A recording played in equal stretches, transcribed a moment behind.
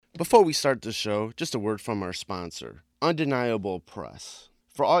Before we start the show, just a word from our sponsor, Undeniable Press.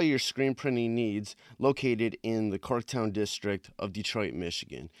 For all your screen printing needs, located in the Corktown district of Detroit,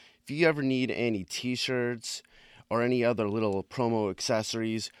 Michigan. If you ever need any t-shirts or any other little promo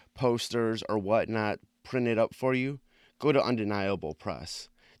accessories, posters, or whatnot printed up for you, go to Undeniable Press.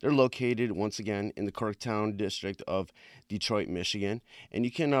 They're located, once again, in the Corktown district of Detroit, Michigan, and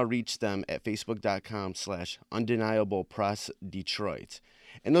you can reach them at facebook.com/undeniablepressdetroit.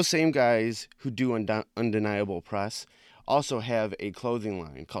 And those same guys who do Undeniable Press also have a clothing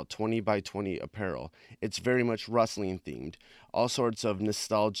line called 20 by 20 Apparel. It's very much wrestling themed, all sorts of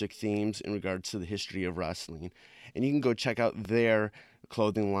nostalgic themes in regards to the history of wrestling. And you can go check out their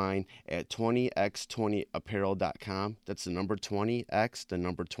clothing line at 20x20apparel.com. That's the number 20x, the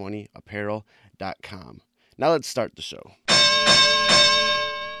number 20apparel.com. Now let's start the show.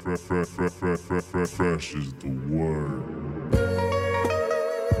 Fresh is the word.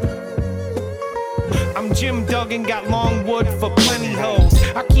 I'm Jim Duggan, got long wood for plenty hoes.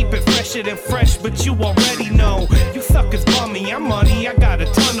 I keep it fresher than fresh, but you already know. You suckers bummy, I'm money, I got a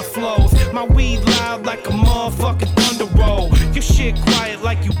ton of flows. My weed loud like a motherfucking thunder roll. Your shit quiet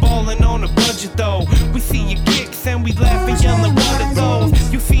like you ballin' on a budget though. We see your kicks and we laugh and yellin' what are those.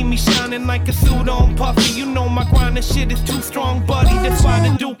 You see me shining like a suit on puffy. You know my grindin' shit is too strong, buddy. That's why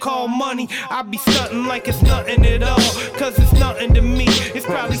the dude call money. I be stuntin' like it's nothing at all. Cause it's nothing to me, it's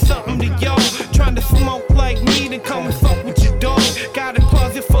probably something to y'all. Trying to smoke like me, then come and fuck with your dog. Got a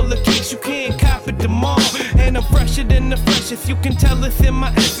closet full of kicks, you can't cop it tomorrow. And I'm fresher than the freshest, you can tell it's in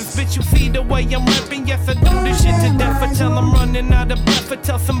my essence. Bitch, you see the way I'm rapping, yes I do this shit to death. Until I'm running out of breath, or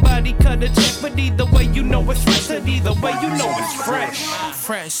tell somebody cut a check. But either way you know it's fresh, and either way you know it's fresh.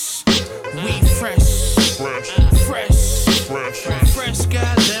 Fresh, we fresh. Fresh, fresh, fresh,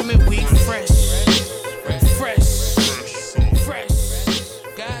 goddammit, we fresh.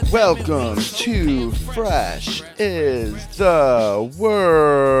 Welcome to Fresh is the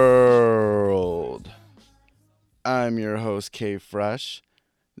World. I'm your host, K Fresh.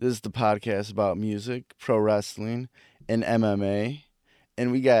 This is the podcast about music, pro wrestling, and MMA.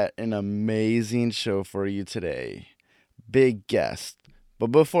 And we got an amazing show for you today. Big guest. But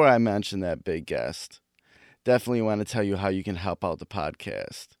before I mention that big guest, definitely want to tell you how you can help out the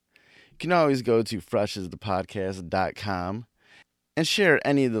podcast. You can always go to freshesthepodcast.com and share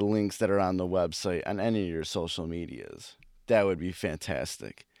any of the links that are on the website on any of your social medias. That would be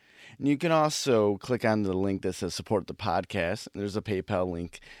fantastic. And you can also click on the link that says support the podcast. And there's a PayPal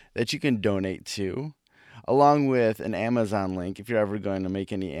link that you can donate to, along with an Amazon link. If you're ever going to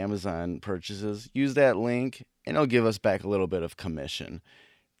make any Amazon purchases, use that link and it'll give us back a little bit of commission.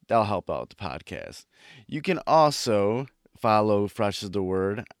 That'll help out the podcast. You can also follow Fresh is the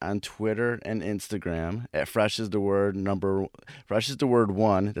Word on Twitter and Instagram at Fresh is the Word 1.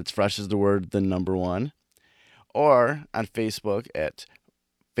 That's Fresh is the Word, the number 1. Or on Facebook at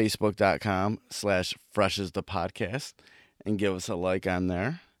facebook.com/Fresh is the Podcast and give us a like on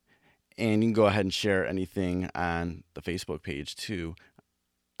there. And you can go ahead and share anything on the Facebook page too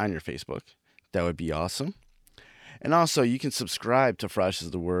on your Facebook. That would be awesome. And also, you can subscribe to Fresh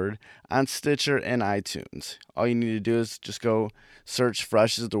is the Word on Stitcher and iTunes. All you need to do is just go search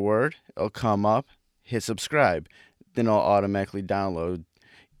Fresh is the Word. It'll come up, hit subscribe. Then it'll automatically download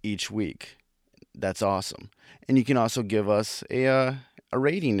each week. That's awesome. And you can also give us a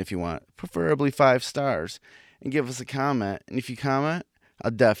rating if you want, preferably 5 stars, and give us a comment. And if you comment,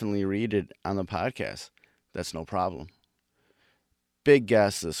 I'll definitely read it on the podcast. That's no problem. Big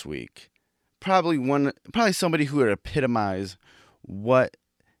guest this week. Probably somebody who would epitomize what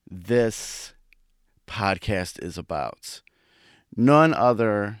this podcast is about. None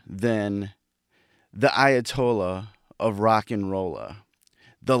other than the Ayatollah of rock and rolla,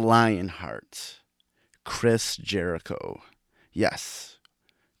 the Lionheart, Chris Jericho. Yes,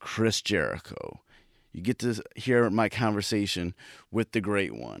 Chris Jericho. You get to hear my conversation with the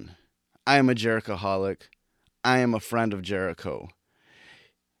great one. I am a Jerichoholic. I am a friend of Jericho.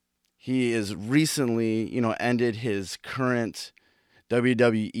 He is recently, ended his current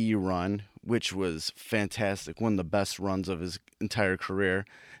WWE run, which was fantastic, one of the best runs of his entire career,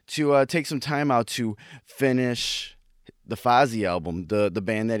 to take some time out to finish the Fozzy album, the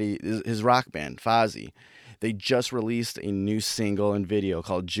band that his rock band, Fozzy. They just released a new single and video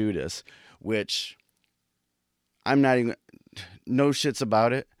called Judas, which I'm not even, no shits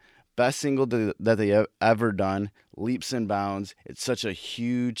about it. Best single that they ever done, leaps and bounds. It's such a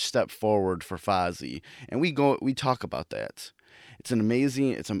huge step forward for Fozzy, and we talk about that. It's an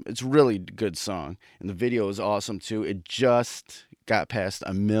amazing, it's really good song, and the video is awesome too. It just got past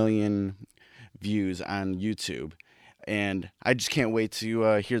 1 million views on YouTube. And I just can't wait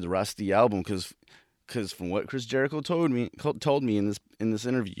to hear the rest of the album because from what Chris Jericho told me in this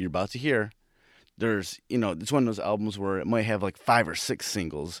interview you're about to hear, there's it's one of those albums where it might have like 5 or 6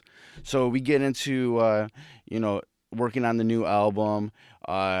 singles. So we get into working on the new album,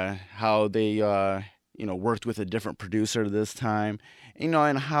 how they worked with a different producer this time,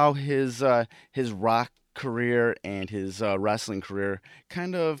 and how his rock career and his wrestling career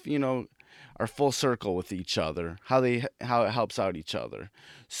kind of are full circle with each other, how it helps out each other.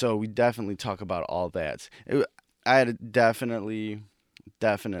 So we definitely talk about all that. I had definitely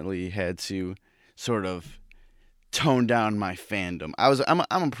had to sort of tone down my fandom. I'm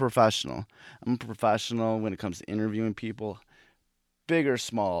a professional. I'm a professional when it comes to interviewing people, big or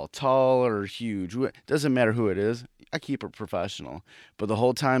small, tall or huge. Doesn't matter who it is. I keep it professional. But the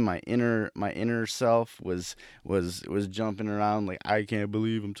whole time, my inner self was jumping around like, I can't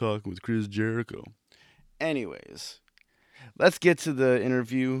believe I'm talking with Chris Jericho. Anyways, let's get to the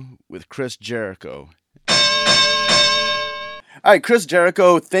interview with Chris Jericho. All right, Chris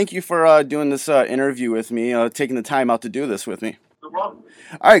Jericho, thank you for doing this interview with me, taking the time out to do this with me. No problem.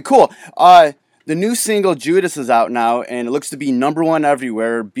 All right, cool. The new single Judas is out now, and it looks to be #1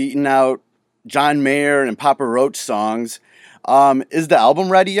 everywhere, beating out John Mayer and Papa Roach songs. Is the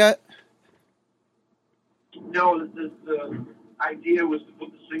album ready yet? No, the idea was to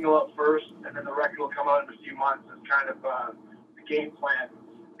put the single up first, and then the record will come out in a few months. It's kind of the game plan.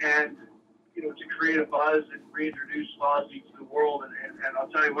 And, to create a buzz and reintroduce Fozzy to the world. And I'll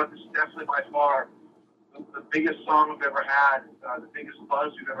tell you what, this is definitely by far the biggest song we've ever had, the biggest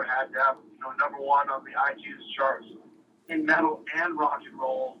buzz we've ever had, #1 on the iTunes charts in metal and rock and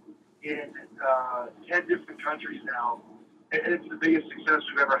roll in 10 different countries now. And it's the biggest success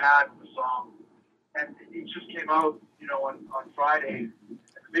we've ever had with the song. And it just came out, on Friday.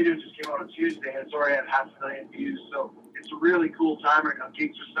 The video just came out on Tuesday, and it's already had 500,000 views. So it's a really cool time right now.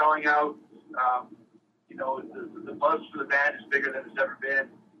 Gigs are selling out. The buzz for the band is bigger than it's ever been.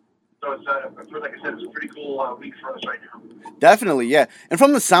 So it's, like I said, it's a pretty cool week for us right now. Definitely, yeah. And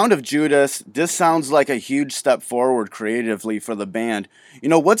from the sound of Judas, this sounds like a huge step forward creatively for the band.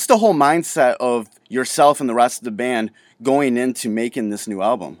 What's the whole mindset of yourself and the rest of the band going into making this new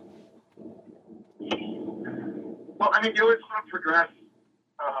album? Well, you always want to progress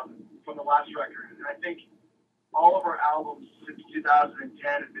from the last record. And I think all of our albums since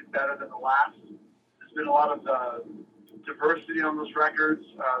 2010 have been better than the last. There's been a lot of diversity on those records.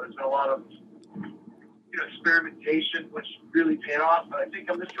 There's been a lot of experimentation, which really paid off. But I think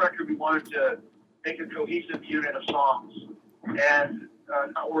on this record, we wanted to make a cohesive unit of songs and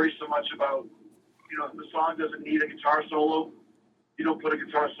not worry so much about, if the song doesn't need a guitar solo, you don't put a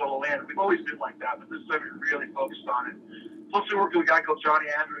guitar solo in. We've always been like that, but this time we really focused on it. Plus, we worked with a guy called Johnny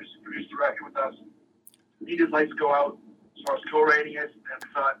Andrews who produced the record with us. He did Lights Go Out as far as co-writing it, and we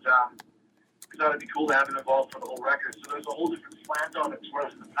thought it'd be cool to have him involved for the whole record. So there's a whole different slant on it,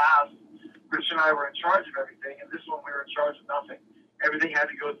 whereas in the past, Rich and I were in charge of everything, and this one we were in charge of nothing. Everything had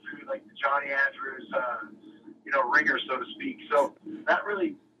to go through like the Johnny Andrews, ringer, so to speak. So that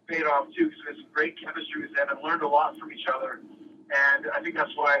really paid off too, because we had some great chemistry with them and learned a lot from each other. And I think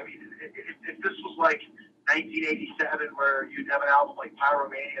that's why, if this was like 1987, where you'd have an album like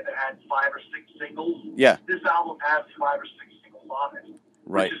Pyromania that had 5 or 6 singles, yeah, this album has 5 or 6 singles on it,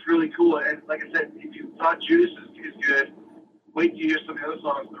 right, which is really cool. And like I said, if you thought Judas is good, wait till you hear some of the other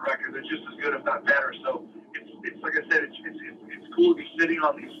songs on the record. They're just as good, if not better. So it's like I said, it's cool to be sitting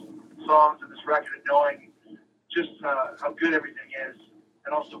on these songs and this record and knowing just how good everything is,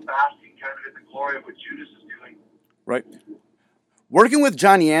 and also basking kind of in the glory of what Judas is doing. Right. Working with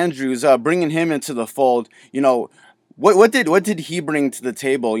Johnny Andrews, bringing him into the fold, what did he bring to the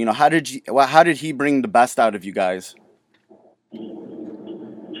table? How did he bring the best out of you guys?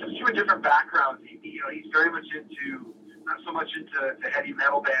 Just from a different background. He's very much into, not so much into the heavy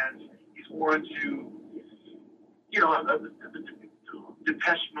metal bands. He's more into, the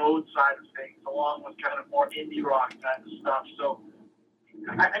Depeche Mode side of things, along with kind of more indie rock kind of stuff. So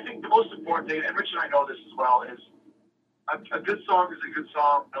I think the most important thing, and Rich and I know this as well, is a good song is a good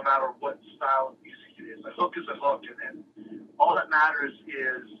song no matter what style of music it is. A hook is a hook, and all that matters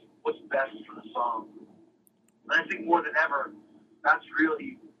is what's best for the song. And I think more than ever, that's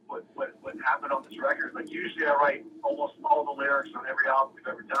really what happened on this record. Like, usually I write almost all the lyrics on every album we've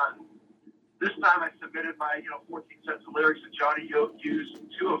ever done. This time I submitted my 14 sets of lyrics, and Johnny used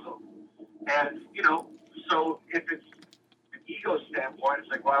 2 of them. And so if it's an ego standpoint, it's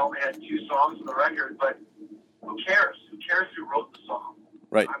like, well, I only had 2 songs on the record, but who cares? Who cares who wrote the song?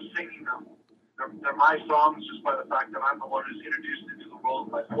 Right. I'm singing them. They're my songs just by the fact that I'm the one who's introduced into the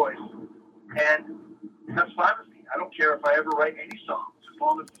world with my voice. And that's fine with me. I don't ever write any songs. As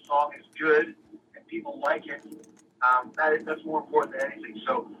long as the song is good and people like it, that's more important than anything.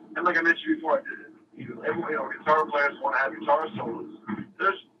 So, and like I mentioned before, guitar players want to have guitar solos.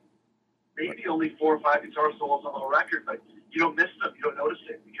 There's maybe only 4 or 5 guitar solos on the record, but you don't miss them. You don't notice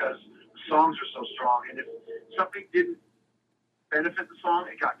it because the songs are so strong. And if something didn't benefit the song,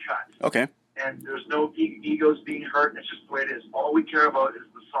 it got cut. Okay. And there's no egos being hurt. It's just the way it is. All we care about is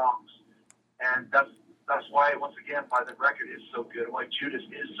the songs. And that's why, once again, why the record is so good, why Judas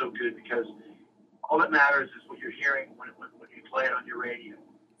is so good, because all that matters is what you're hearing when you play it on your radio.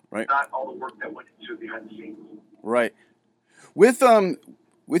 Right. Not all the work that went into it behind the scenes. Right. With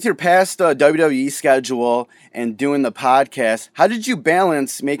your past WWE schedule and doing the podcast, how did you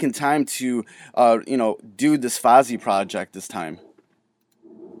balance making time to, do this Fozzy project this time?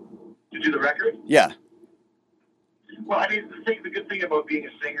 To do the record? Yeah. Well, I mean, the good thing about being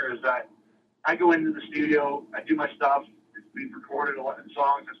a singer is that I go into the studio, I do my stuff. We've recorded 11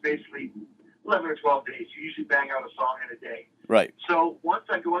 songs. It's basically 11 or 12 days. You usually bang out a song in a day. Right. So once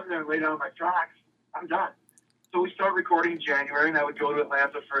I go in there and lay down my tracks, I'm done. So we start recording in January, and I would go to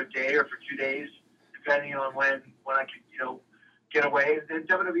Atlanta for a day or for 2 days, depending on when I could, get away. And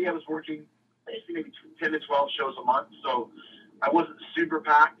then WWE, I was working basically maybe 10 to 12 shows a month, so I wasn't super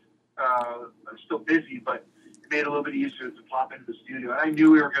packed. I'm still busy, but it made it a little bit easier to pop into the studio. And I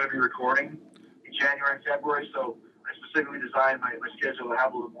knew we were going to be recording in January and February, so I specifically designed my schedule to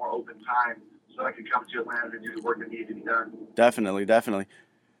have a little more open time so I could come to Atlanta and do the work that needed to be done. Definitely.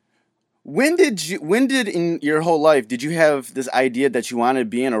 When did in your whole life did you have this idea that you wanted to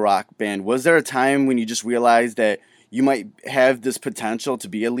be in a rock band? Was there a time when you just realized that you might have this potential to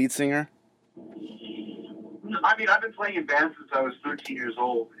be a lead singer? I mean, I've been playing in bands since I was 13 years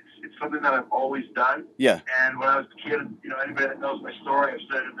old. It's something that I've always done. Yeah. And when I was a kid, anybody that knows my story, I've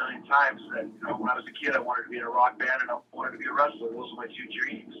said it a million times that, when I was a kid, I wanted to be in a rock band and I wanted to be a wrestler. Those were my 2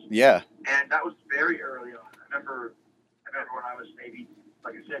 dreams. Yeah. And that was very early on. I remember when I was maybe,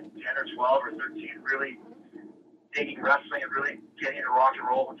 like I said, 10 or 12 or 13, really taking wrestling and really getting into rock and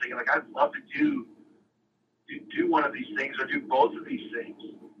roll and thinking, like, I'd love to do one of these things or do both of these things.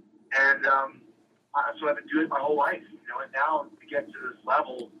 And so I've been doing it my whole life, and now to get to this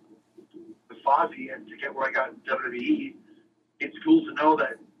level with Fozzy and to get where I got in WWE, it's cool to know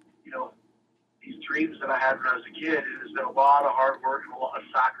that, these dreams that I had when I was a kid, it has been a lot of hard work and a lot of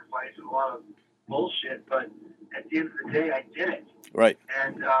sacrifice and a lot of bullshit, but at the end of the day, I did it. Right.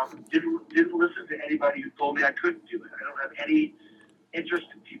 And didn't listen to anybody who told me I couldn't do it. I don't have any interest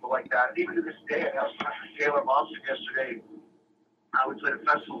in people like that. And even to this day, I was talking to Taylor Momsen yesterday. I was at a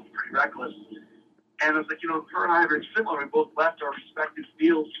festival, Pretty Reckless. And I was like, her and I are very similar. We both left our respective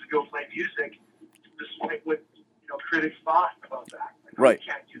fields to go play music, despite what critics thought about that. Like, right.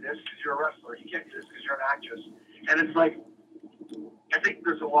 You can't do this because you're a wrestler. You can't do this because you're an actress. And it's like, I think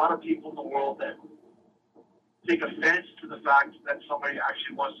there's a lot of people in the world that take offense to the fact that somebody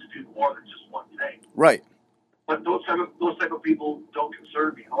actually wants to do more than just one thing. Right. But those type of people don't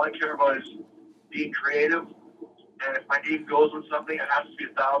concern me. All I care about is being creative. And if my name goes with something, it has to be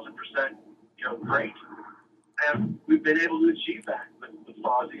 1,000%, great. And we've been able to achieve that with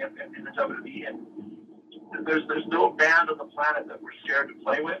Fozzy and the WWE. And there's no band on the planet that we're scared to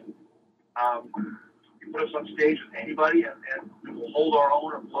play with. You put us on stage with anybody, and we will hold our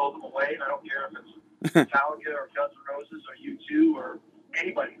own or blow them away. And I don't care if it's Metallica or Guns N' Roses or U2 or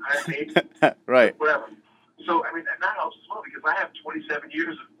anybody, Iron Maiden, right? Whatever. So I mean, and that helps as well because I have 27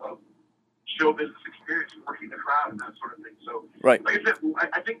 years of show business experience working the crowd and that sort of thing. So, right. Like I said,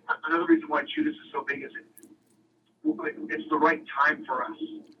 I think another reason why Judas is so big is it's the right time for us.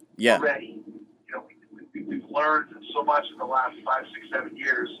 Yeah. Already, we've learned so much in the last 5, 6, 7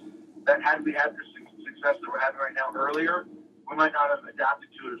 years that had we had this success that we're having right now earlier, we might not have adapted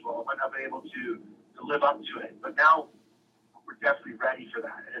to it as well. We might not be able to live up to it. But now we're definitely ready for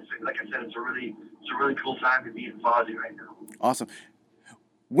that. And it's like I said, it's a really cool time to be in Fozzy right now. Awesome.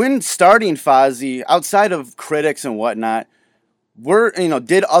 When starting Fozzy, outside of critics and whatnot,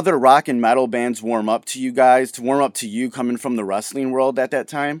 did other rock and metal bands warm up to you guys, to warm up to you coming from the wrestling world at that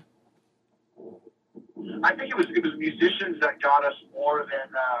time? I think it was musicians that got us more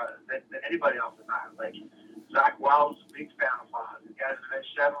than anybody else in that. Like Zach Wild was a big fan of Fozzy. Guys in Avenged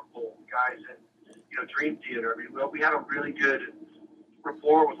Sevenfold, guys in Dream Theater. I mean, we had a really good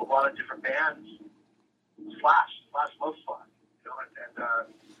rapport with a lot of different bands. Slash loves Fozzy, and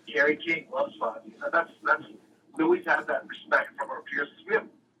Gary King loves Fozzy. That's we always have that respect from our peers. We have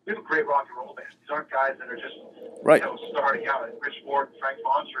a great rock and roll band. These aren't guys that are just right. Starting out. And Rich Ward and Frank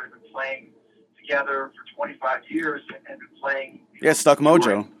Fonster have been playing together for 25 years and been playing. Stuck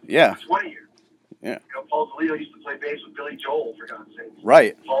Mojo. Yeah. For 20 years. Yeah. You know, Paul DeLeo used to play bass with Billy Joel, for God's sake.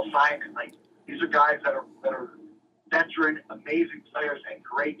 Right. Paul Simon, like, these are guys that are veteran, amazing players and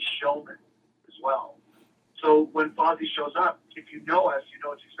great showmen as well. So when Fozzy shows up, if you know us, you know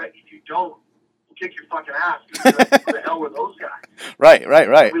what to expect. If you don't, we'll kick your fucking ass. You're like, who the hell were those guys? Right.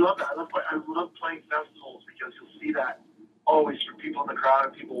 We love that. I love playing festivals because you'll see that always from people in the crowd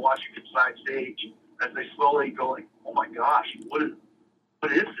and people watching from side stage as they slowly go like, oh my gosh, what is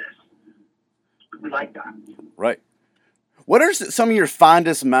this? We like that. Right. What are some of your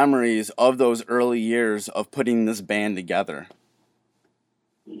fondest memories of those early years of putting this band together?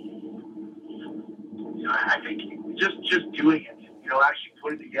 You know, I think just doing it, you know, actually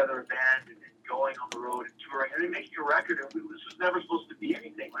putting together a band and going on the road and touring and then making a record. This was never supposed to be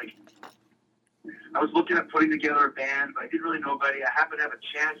anything. Like, I was looking at putting together a band, but I didn't really know anybody. I happened to have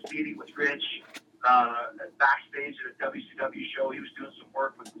a chance meeting with Rich backstage at a WCW show. He was doing some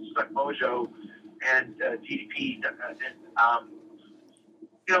work with Stuck Mojo and DDP.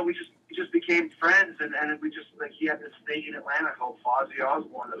 You know, we just became friends, and we just, like, he had this thing in Atlanta called Fozzy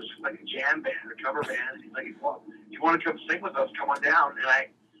Osbourne that was just like a jam band, a cover band. And he's like, well, if you want to come sing with us, come on down. And I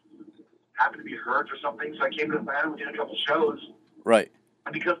happened to be hurt or something, so I came to Atlanta. We did a couple shows. Right.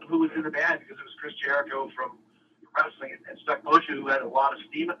 And because of who was in the band, because it was Chris Jericho from wrestling and Stuck Mojo, who had a lot of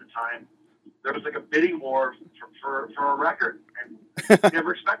steam at the time, there was like a bidding war for a record, and we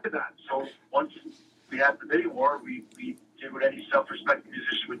never expected that. So once we had the bidding war, we did what any self-respecting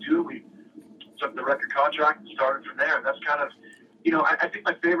musician would do. We took the record contract and started from there. And that's kind of, you know, I think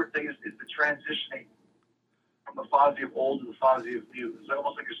my favorite thing is the transitioning from the Fozzy of old to the Fozzy of new. It's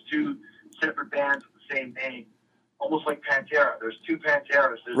almost like there's two separate bands with the same name, almost like Pantera. There's two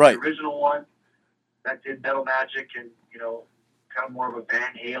Panteras. There's right. the original one that did Metal Magic and, you know, kind of more of a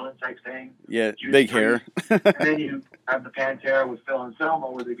Van Halen type thing. Yeah, Judas big Priest. hair. And then you have the Pantera with Phil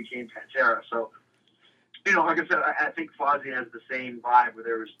Anselmo, where they became Pantera. So, you know, like I said, I think Fozzy has the same vibe, where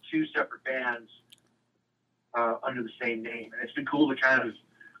there was two separate bands under the same name. And it's been cool to kind of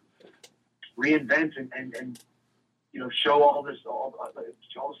reinvent and you know, show all the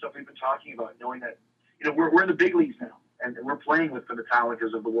stuff we've been talking about, knowing that, you know, we're in the big leagues now, and we're playing with the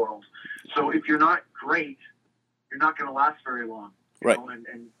Metallicas of the world. So if you're not great, you're not going to last very long. Right. Know?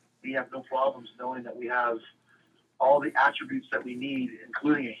 And we have no problems knowing that we have all the attributes that we need,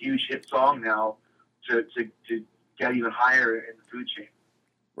 including a huge hit song now, to get even higher in the food chain.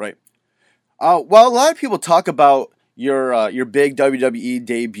 Right. Well, a lot of people talk about your big WWE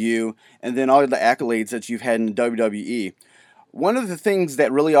debut and then all the accolades that you've had in WWE. One of the things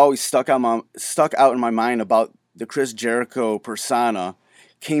that really always stuck out in my mind about the Chris Jericho persona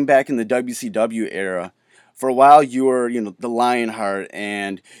came back in the WCW era. For a while, you were, you know, the Lionheart,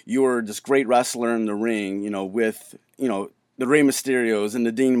 and you were this great wrestler in the ring, you know, with, you know, the Rey Mysterios and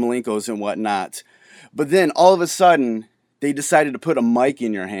the Dean Malenkos and whatnot. But then all of a sudden, they decided to put a mic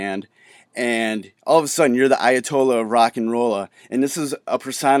in your hand, and all of a sudden, you're the Ayatollah of rock and roll. And this is a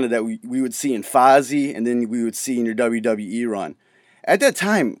persona that we would see in Fozzy, and then we would see in your WWE run. At that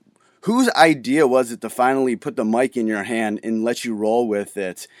time, whose idea was it to finally put the mic in your hand and let you roll with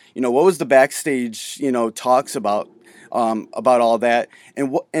it? You know, what was the backstage, you know, talks about all that?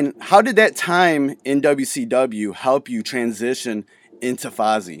 And how did that time in WCW help you transition into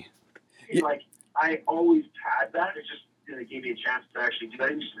Fozzy? Like, I always had that. It just, you know, they gave me a chance to actually do that. I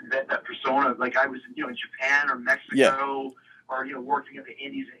didn't just invent that persona. Like, I was, you know, in Japan or Mexico or, you know, working in the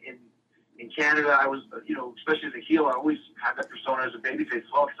Indies in Canada. I was, you know, especially as a heel, I always had that persona as a babyface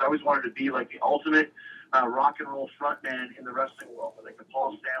as well, because I always wanted to be like the ultimate rock and roll frontman in the wrestling world, like the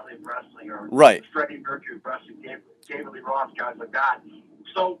Paul Stanley of wrestling, or right. Freddie Mercury of wrestling, David Lee Roth, guys like that.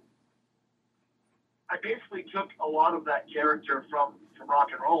 So I basically took a lot of that character from rock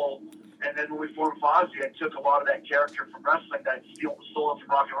and roll, and then when we formed Fozzy, I took a lot of that character from wrestling that I stole from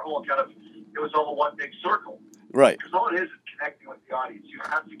rock and roll, and kind of, it was all one big circle. Right. Because all it is connecting with the audience. You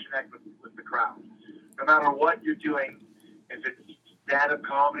have to connect with the crowd. No matter what you're doing, if it's stand-up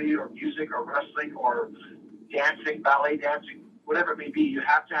comedy or music or wrestling or dancing, ballet dancing, whatever it may be, you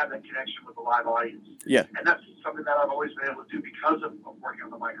have to have that connection with the live audience. Yeah. And that's something that I've always been able to do because of working on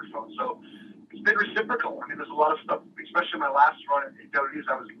the microphone. So it's been reciprocal. I mean, there's a lot of stuff, especially my last run in WWE, as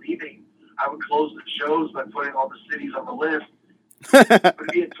I was leaving, I would close the shows by putting all the cities on the list. It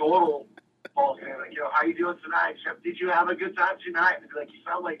would be a total... Paul's going to be like, you know, how you doing tonight? Did you have a good time tonight? And they'd be like, you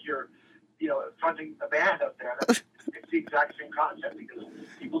sound like you're, you know, fronting a band up there. It's the exact same concept, because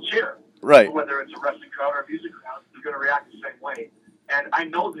people cheer. Right. So whether it's a wrestling crowd or a music crowd, they're going to react the same way. And I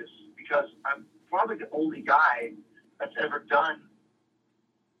know this because I'm probably the only guy that's ever done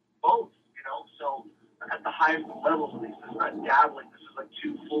both, you know. So at the highest levels of these, this is not dabbling. This is like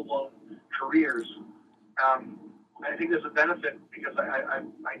two full-blown careers. I think there's a benefit because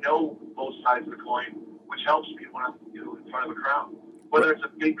I know both sides of the coin, which helps me when I'm in front of a crowd, whether it's a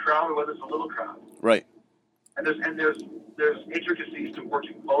big crowd or whether it's a little crowd. Right. And there's intricacies to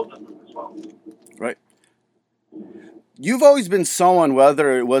working both of them as well. Right. You've always been someone,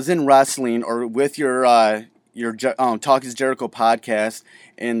 whether it was in wrestling or with your Talk is Jericho podcast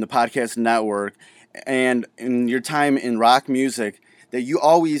and the podcast network, and in your time in rock music, that you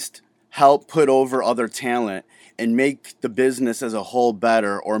always help put over other talent and make the business as a whole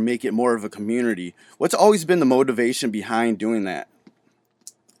better or make it more of a community. What's always been the motivation behind doing that?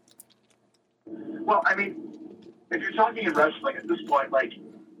 Well, I mean, if you're talking in wrestling at this point, like,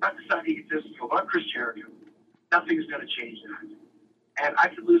 not to sound egotistical, but I'm Chris Jericho. Nothing's going to change that. And I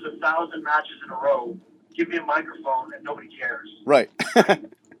could lose 1,000 matches in a row, give me a microphone, and nobody cares. Right.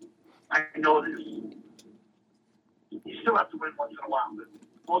 I know this. You still have to win once in a while, but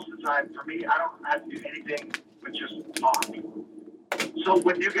most of the time, for me, I don't have to do anything but just talk. So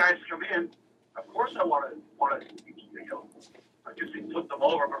when new guys come in, of course I want to, I guess they put them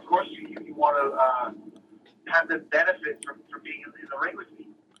over, but of course you want to have them benefit from being in the ring with me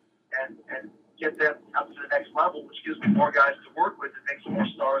and get them up to the next level, which gives me more guys to work with and makes more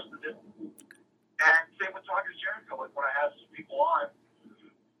stars to do. And same with Talk is Jericho. Like when I have some people on,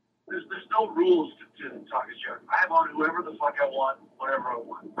 there's no rules to Talk is Jericho. I have on whoever the fuck I want, whatever I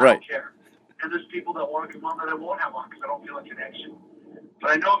want. I don't care. And there's people that want to come on that I won't have on because I don't feel a connection. But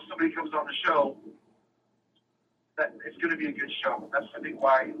I know if somebody comes on the show, that it's going to be a good show. That's, I think,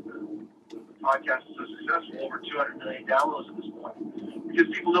 why the podcast is so successful. Over 200 million downloads at this point. Because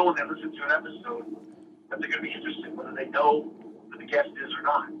people know when they listen to an episode that they're going to be interested, whether they know who the guest is or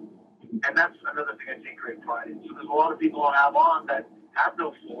not. And that's another thing I take great pride in. So there's a lot of people I'll have on that have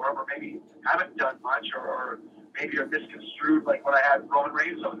no forum or maybe haven't done much or maybe are misconstrued. Like when I had Roman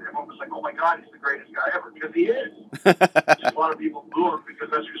Reigns on, everyone was like, oh my God, he's the greatest guy ever. Because he is. Just a lot of people boo him because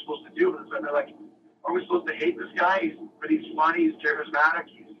that's what you're supposed to do. And they're like, are we supposed to hate this guy? But he's funny, he's charismatic,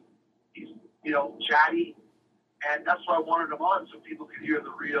 he's chatty. And that's why I wanted him on, so people could hear the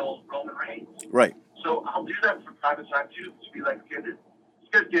real Roman Reigns. Right. So I'll do that from time to time, too, to be like, okay, this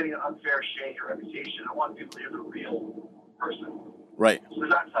guy's getting an unfair shake or reputation. I want people to hear the real person. Right. So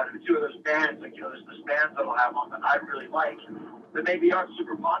there's that side of it, too. There's bands, there's bands that I'll have on that I really like that maybe aren't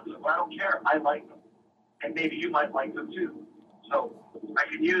super popular, but I don't care. I like them. And maybe you might like them, too. So I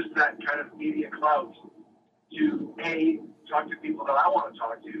can use that kind of media clout to, A, talk to people that I want to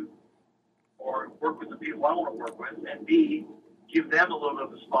talk to, or work with the people I want to work with, and B, give them a little bit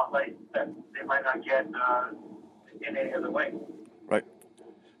of the spotlight that they might not get in any other way. Right.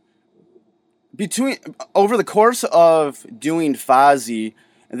 Over the course of doing Fozzy,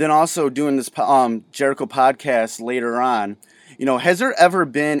 and then also doing this Jericho podcast later on, has there ever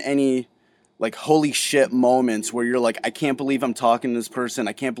been any like holy shit moments where you're like, I can't believe I'm talking to this person,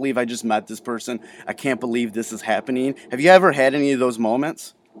 I can't believe I just met this person, I can't believe this is happening? Have you ever had any of those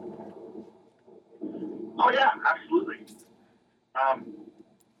moments? Oh, yeah, absolutely.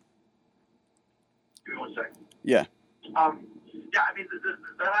 Give me 1 second. Yeah. Yeah, I mean,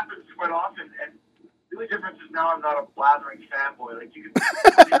 that happens quite often, and the only difference is now I'm not a blathering fanboy. Like, you can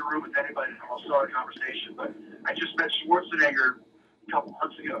be in a room with anybody and I'll start a conversation, but I just met Schwarzenegger a couple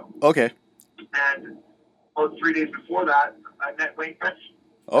months ago. Okay. And about 3 days before that, I met Wayne Gretzky.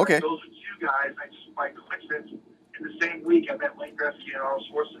 Okay. Those are two guys, by coincidence, in the same week, I met Wayne Gretzky and Arnold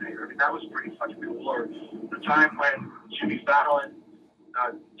Schwarzenegger. I mean, that was pretty fucking cool. Or the time when Jimmy Fallon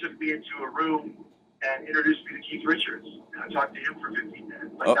took me into a room and introduced me to Keith Richards, and I talked to him for 15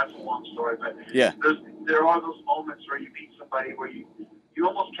 minutes. Like, that's a long story, but yeah, there are those moments where you meet somebody where you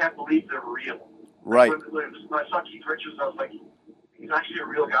almost can't believe they're real. Right. When I saw Keith Richards, I was like, he's actually a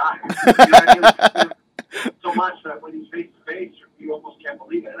real guy. You know what I mean? So much that when he's face to face, you almost can't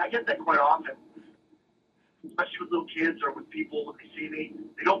believe it. And I get that quite often. Especially with little kids or with people when they see me,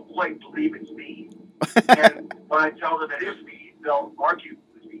 they don't quite believe it's me. And when I tell them it is me, they'll argue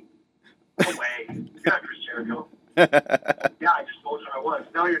with me. No way. You're not Chris Jericho. Yeah, I just told you I was.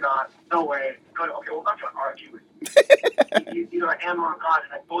 No, you're not. No way. No, okay, well, I'm not going to argue with you. Either I am or I'm not,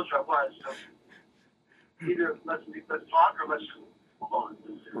 and I told you I was. So either let's talk or let's just move on.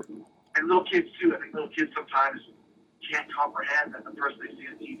 And little kids, too. I think little kids sometimes can't comprehend that the person they see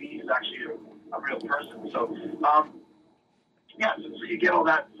on TV is actually a real person. So, yeah, so you get all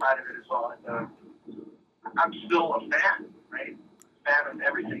that side of it as well. And I'm still a fan, right? Fan of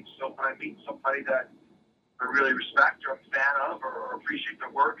everything. So when I meet somebody that I really respect or I'm a fan of or appreciate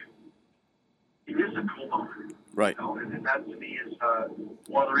their work, it is a cool moment. Right. And that to me is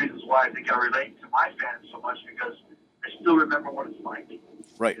one of the reasons why I think I relate to my fans so much, because I still remember what it's like.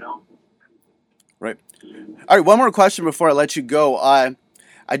 Right. Right. All right. One more question before I let you go. I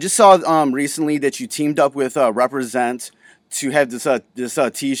just saw recently that you teamed up with Represent to have this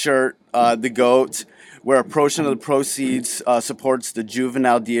T-shirt, the GOAT, where a portion of the proceeds supports the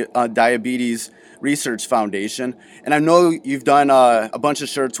Juvenile Diabetes Research Foundation. And I know you've done a bunch of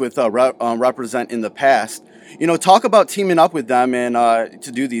shirts with Represent in the past. You know, talk about teaming up with them and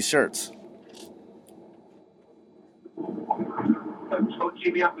to do these shirts. So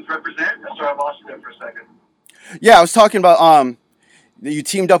teaming up with Represent? Sorry, I lost you there for a second. Yeah, I was talking about you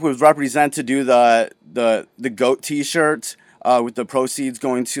teamed up with Represent to do the GOAT T-shirt with the proceeds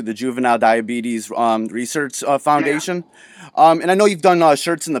going to the Juvenile Diabetes Research Foundation. Yeah. And I know you've done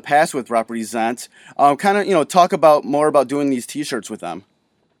shirts in the past with Represent. Kind of, talk more about doing these T-shirts with them.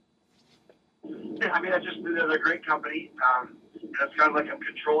 Yeah, I mean, they're a great company. It's kind of like I'm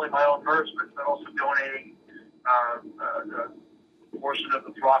controlling my own merch, but also donating a portion of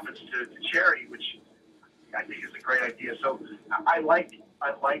the profits to charity, which I think is a great idea. So I like the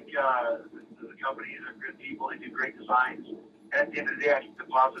company. They're good people. They do great designs. And at the end of the day, I can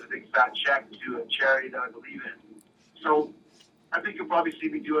deposit a big fat check to a charity that I believe in. So I think you'll probably see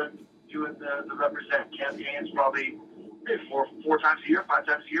me doing the Represent campaigns probably maybe four times a year, 5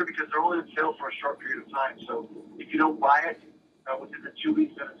 times a year, because they're only on sale for a short period of time. So if you don't buy it within the 2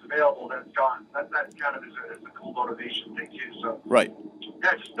 weeks that it's available, then it's gone. That kind of is a cool motivation thing too. So right.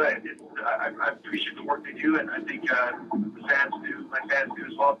 Yeah, I appreciate the work they do, and I think my fans do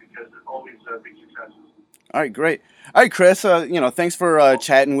as well, because it's always big successes. All right, great. All right, Chris, thanks for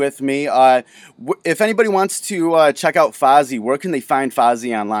chatting with me. If anybody wants to check out Fozzy, where can they find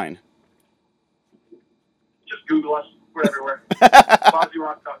Fozzy online? Just Google us. We're everywhere.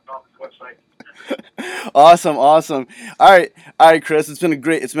 FozzyRock.com is the website. Awesome. All right, Chris. It's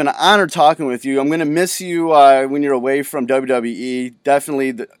been an honor talking with you. I'm gonna miss you when you're away from WWE.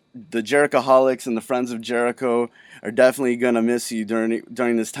 Definitely, the Jerichoholics and the Friends of Jericho are definitely gonna miss you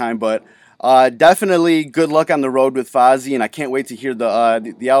during this time. But definitely, good luck on the road with Fozzy, and I can't wait to hear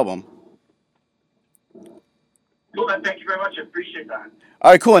the album. Cool, man. Thank you very much. I appreciate that.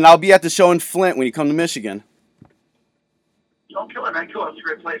 All right, cool. And I'll be at the show in Flint when you come to Michigan. Oh, kill it, man. Cool. It's a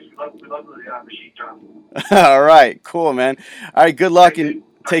great place. We love the machine drum. All right. Cool, man. All right. Good luck and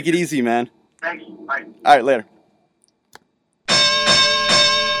take it easy, man. Thanks. Bye. All right. Later.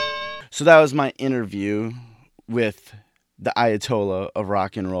 So that was my interview with the Ayatollah of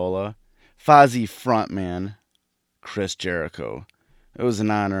rock and rolla, Fozzy frontman, Chris Jericho. It was an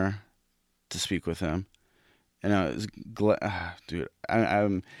honor to speak with him. And I was dude,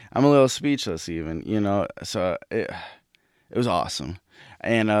 I'm a little speechless even, so it was awesome.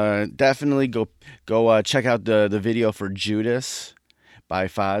 And definitely go check out the video for Judas by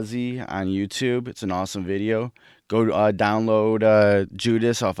Fozzy on YouTube. It's an awesome video. Go download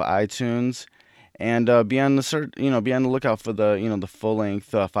Judas off of iTunes, and be on the lookout for the full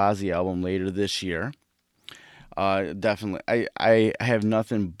length Fozzy album later this year. Definitely, I have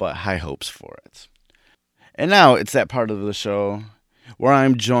nothing but high hopes for it. And now it's that part of the show where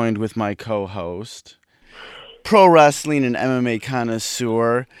I'm joined with my co-host, pro wrestling and MMA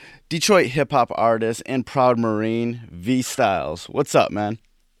connoisseur, Detroit hip-hop artist, and proud Marine, V Styles. What's up, man?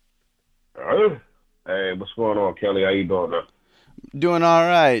 Hey, what's going on, Kelly? How you doing, man? Doing all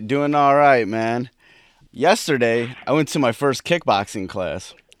right, man. Yesterday, I went to my first kickboxing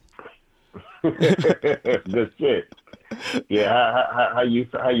class. Good shit. Yeah, how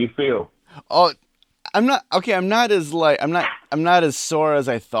you feel? Oh, I'm not as sore as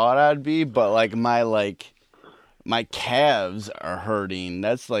I thought I'd be, but my calves are hurting.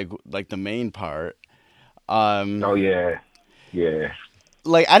 That's like the main part. Oh yeah.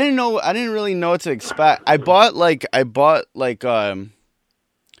 I didn't really know what to expect. I bought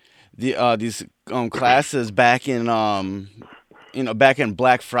these classes back in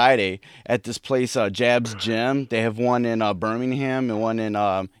Black Friday at this place, Jab's Gym. They have one in Birmingham and one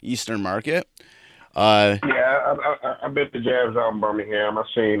in Eastern Market. Yeah, I've been to Jab's out in Birmingham. I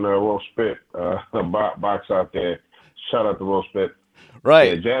seen Will Spit box out there. Shout out to Will Spit.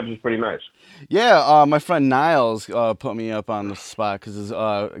 Right. Yeah, Jab's is pretty nice. Yeah, my friend Niles put me up on the spot because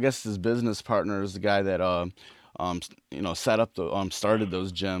I guess his business partner is the guy that set up started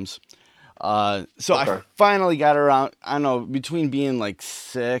those gyms. So okay. I finally got around. I don't know, between being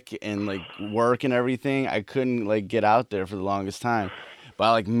sick and work and everything, I couldn't get out there for the longest time.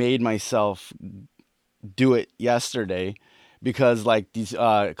 But I made myself do it yesterday because these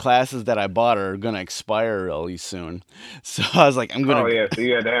classes that I bought are gonna expire really soon. So I was I'm gonna. Oh yeah, so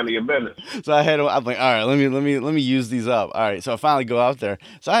you had to handle your business. So I'm like, all right, let me use these up. All right, so I finally go out there.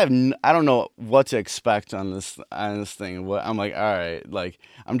 So I don't know what to expect on this thing. I'm like, all right,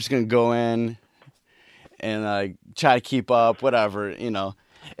 I'm just gonna go in, and try to keep up, whatever, you know.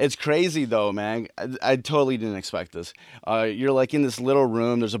 It's crazy though, man. I totally didn't expect this. You're like in this little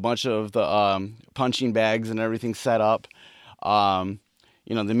room. There's a bunch of the punching bags and everything set up.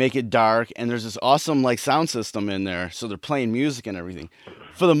 You know, they make it dark, and there's this awesome like sound system in there. So they're playing music and everything.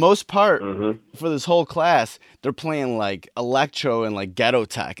 For the most part, for this whole class, they're playing like electro and like ghetto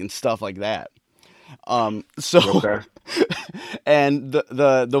tech and stuff like that. Okay. And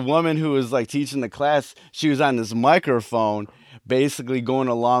the woman who was like teaching the class, she was on this microphone, basically going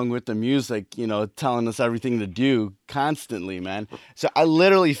along with the music, you know, telling us everything to do constantly, man. So I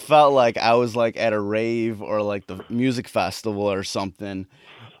literally felt like I was like at a rave or like the music festival or something.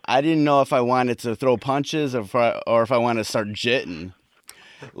 I didn't know if I wanted to throw punches or if I wanted to start jitting.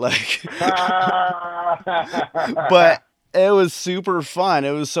 Like, but it was super fun. It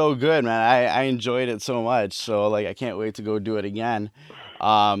was so good, man. I enjoyed it so much. So like, I can't wait to go do it again.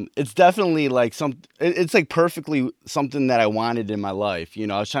 It's definitely like it's like perfectly something that I wanted in my life. You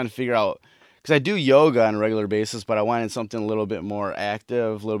know, I was trying to figure out, because I do yoga on a regular basis, but I wanted something a little bit more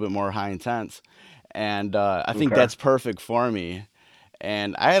active, a little bit more high intense. And I think that's perfect for me.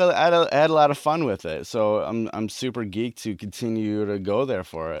 And I had a lot of fun with it. So I'm super geeked to continue to go there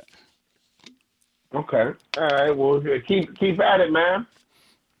for it. Okay. All right. Well, keep at it, man.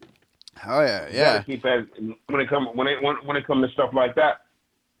 Oh yeah, yeah. Keep at it when it comes to stuff like that.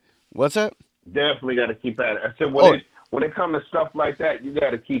 What's that? Definitely got to keep at it. I said when it comes to stuff like that, you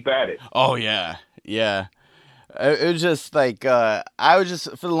got to keep at it. Oh yeah, yeah. It was just like I was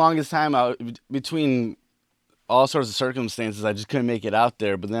just for the longest time between all sorts of circumstances, I just couldn't make it out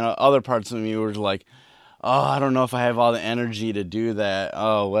there. But then other parts of me were like, oh, I don't know if I have all the energy to do that.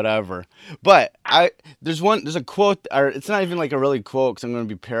 Oh, whatever. But there's a quote, or it's not even like a really quote, because I'm going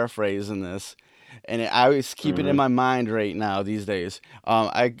to be paraphrasing this, and I always keep it in my mind right now these days.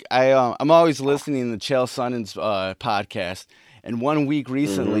 I'm always listening to Chael Sonnen's podcast, and 1 week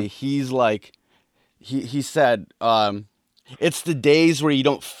recently, he's like, he said, it's the days where you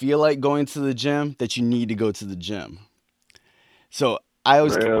don't feel like going to the gym that you need to go to the gym. So I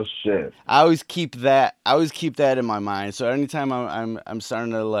always keep that in my mind. So anytime I'm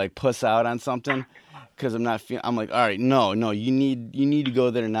starting to like puss out on something because I'm like, all right, no, you need to go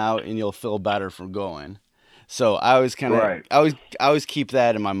there now, and you'll feel better for going. So I always I always keep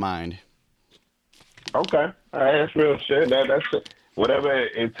that in my mind. Okay, all right, that's real shit. That's it. Whatever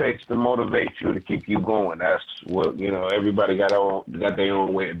it takes to motivate you to keep you going. That's what, you know. Everybody got their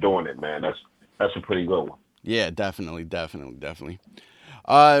own way of doing it, man. That's a pretty good one. Yeah, definitely.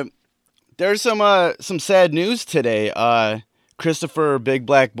 There's some sad news today. Christopher Big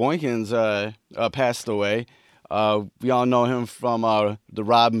Black Boykins passed away. We all know him from the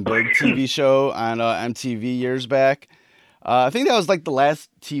Rob and Big TV show on MTV years back. I think that was like the last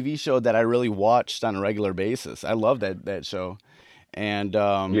TV show that I really watched on a regular basis. I love that show. And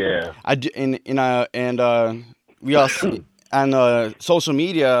we also on social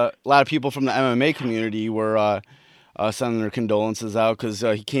media, a lot of people from the MMA community were sending their condolences out, because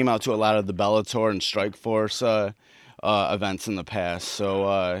he came out to a lot of the Bellator and Strikeforce events in the past.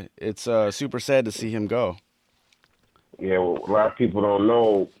 So it's super sad to see him go. Yeah, well, a lot of people don't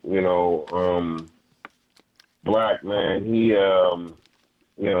know, you know, Black, man, he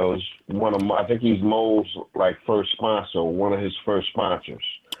you know, is I think he's Mo's like first sponsor, one of his first sponsors.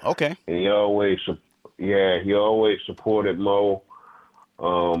 Okay. And he always supported Mo.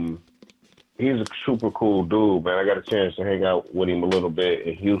 He's a super cool dude, man. I got a chance to hang out with him a little bit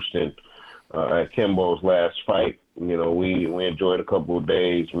in Houston at Kimbo's last fight. You know, we enjoyed a couple of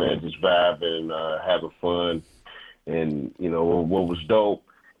days, man, just vibing, having fun. And, you know, what was dope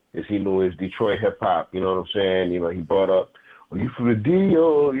is he knew his Detroit hip hop, you know what I'm saying? You know, he brought up, "Are you from the D?"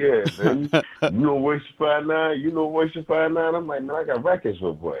 "Oh, yeah, man. You know Worship 5'9"? You know Worship 5'9"? I'm like, man, I got records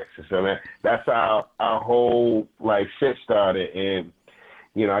with boys. So, man, that's how our whole, like, shit started. And,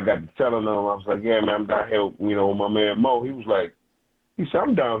 you know, I got to telling him, I was like, yeah, man, I'm down here, you know, with my man Mo. He said,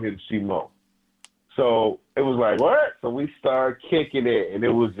 "I'm down here to see Mo." So it was like, what? So we started kicking it, and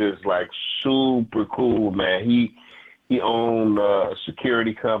it was just, like, super cool, man. He owned a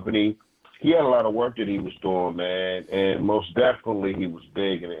security company. He had a lot of work that he was doing, man, and most definitely he was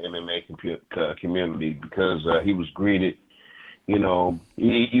big in the MMA community, because he was greeted. You know,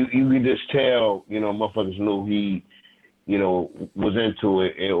 you could just tell, you know, motherfuckers knew he, you know, was into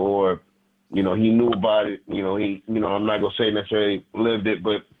it, or, you know, he knew about it. You know, I'm not gonna say necessarily lived it,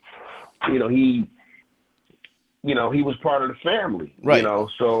 but, you know, he was part of the family, right? You know,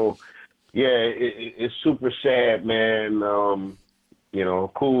 so yeah, it's super sad, man. You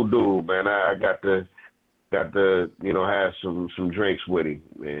know, cool dude, man. I got to got to, have some drinks with him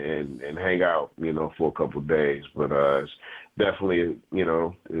and hang out, for a couple of days. But it's definitely,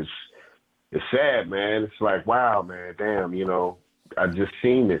 it's sad, man. It's like, wow, man, damn, I just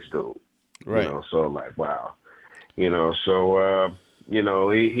seen this dude. Right. So like, wow. So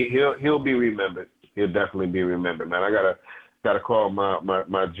he'll be remembered. He'll definitely be remembered, man. I gotta call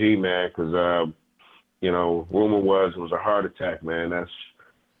my G, man, because rumor was it was a heart attack, man. That's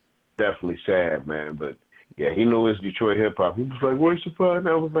definitely sad, man. But yeah, he knew his Detroit hip hop. He was like, "Where's the fun?"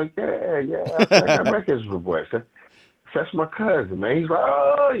 I was like, "Yeah, I got records with boys. That's my cousin, man." He's like,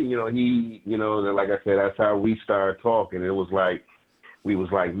 "Oh, then like I said, that's how we started talking. It was like we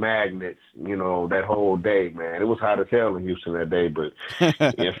was like magnets, that whole day, man. It was hot as hell in Houston that day, but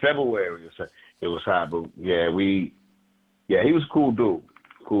in February it was hot. But yeah, he was a cool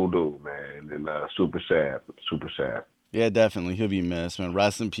dude, man, and super sad. Yeah, definitely. He'll be missed, man.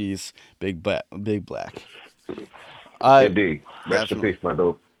 Rest in peace, Big Black. Indeed. Rest in peace, my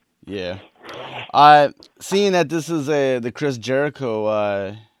dude. Yeah. Seeing that this is the Chris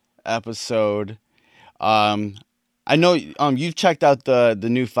Jericho episode, I know you've checked out the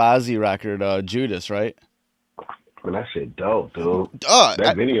new Fozzy record, Judas, right? Man, that shit dope, dude.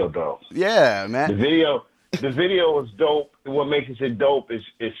 That video dope. Yeah, man. The video is dope. What makes it dope is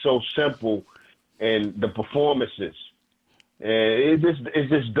it's so simple, and the performances. And it's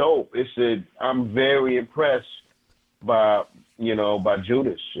just dope. I'm very impressed by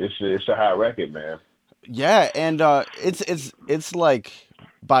Judas. It's a high record, man. Yeah, and it's like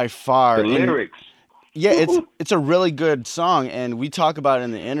by far the lyrics. Yeah, it's a really good song, and we talk about it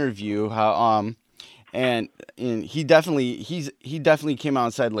in the interview how and he definitely came out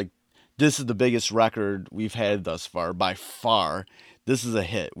and said, like, this is the biggest record we've had thus far by far. This is a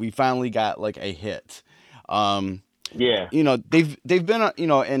hit. We finally got like a hit. Yeah. They've been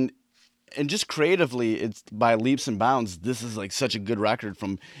and just creatively, it's by leaps and bounds. This is like such a good record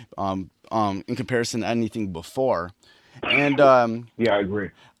from in comparison to anything before. And yeah, I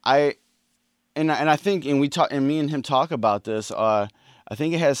agree. I think, and me and him talk about this. I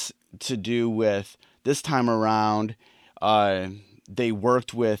think it has to do with this time around. They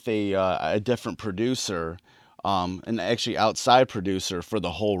worked with a different producer, an actually outside producer for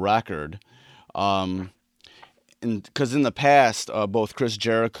the whole record. And because in the past, both Chris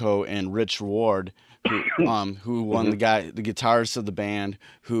Jericho and Rich Ward, who won the guitarist of the band,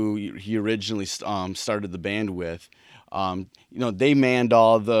 who he originally started the band with, they manned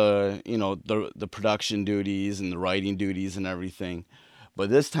all the the production duties and the writing duties and everything. But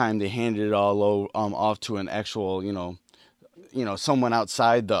this time they handed it all off to an actual someone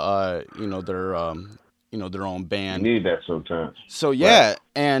outside the their own band. You need that sometimes. So yeah, right.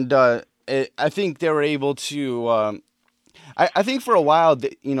 And I think they were able to. I think for a while,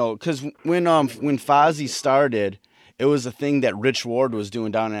 because when Fozzy started, it was a thing that Rich Ward was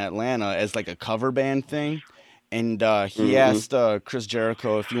doing down in Atlanta as like a cover band thing, and he asked Chris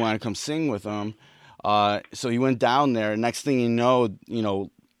Jericho if he wanted to come sing with him. So he went down there. Next thing you know,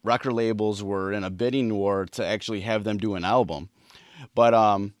 record labels were in a bidding war to actually have them do an album. But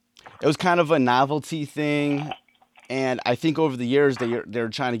it was kind of a novelty thing. And I think over the years they're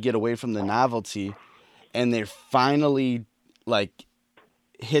trying to get away from the novelty, and they finally like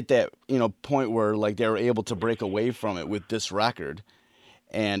hit that point where like they were able to break away from it with this record.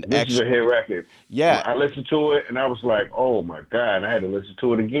 And this is a hit record. Yeah, I listened to it and I was like, oh my God! And I had to listen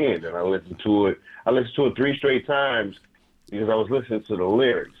to it again. And I listened to it 3 straight times because I was listening to the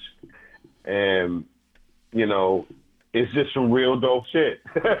lyrics, and it's just some real dope shit.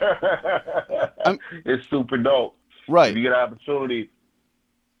 It's super dope. Right. If you get an opportunity,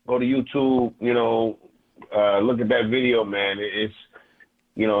 go to YouTube, look at that video, man. It's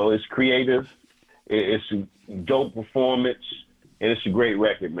creative. It's a dope performance, and it's a great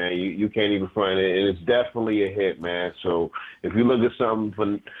record, man. You can't even find it, and it's definitely a hit, man. So if you look at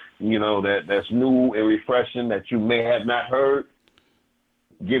something that's new and refreshing that you may have not heard,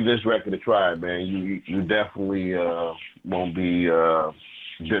 give this record a try, man. You definitely won't be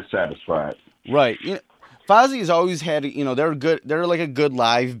dissatisfied. Right. Fozzy's always had, they're good. They're like a good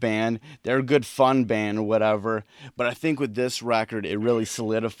live band. They're a good fun band or whatever. But I think with this record, it really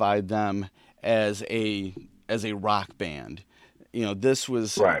solidified them as a rock band. This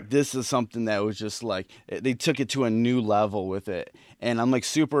is something that was just like they took it to a new level with it. And I'm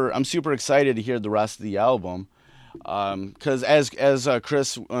super excited to hear the rest of the album. Because as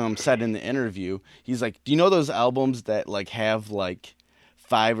Chris said in the interview, he's like, do you know those albums that like have like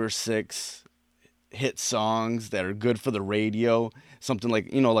 5 or 6 hit songs that are good for the radio, something like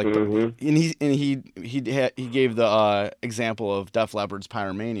and he gave the example of Def Leppard's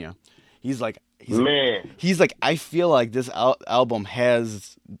Pyromania. He's like, Man, I feel like this album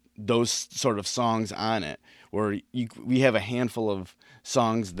has those sort of songs on it, where we have a handful of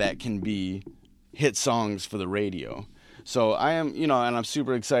songs that can be hit songs for the radio. So I am, and I'm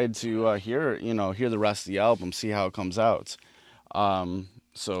super excited to hear the rest of the album, see how it comes out.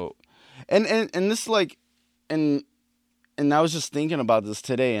 So, and this and I was just thinking about this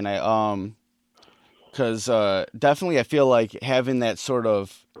today, and because definitely I feel like having that sort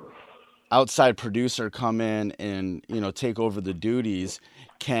of outside producer come in and take over the duties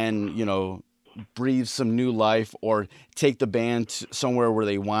can breathe some new life or take the band somewhere where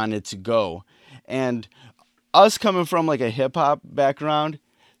they wanted to go. And us coming from like a hip hop background,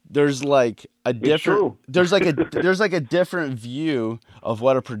 there's like a different there's like a different view of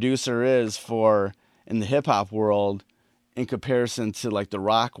what a producer is for in the hip hop world in comparison to like the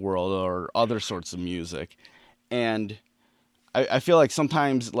rock world or other sorts of music. And I feel like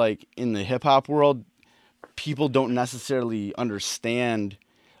sometimes, like in the hip hop world, people don't necessarily understand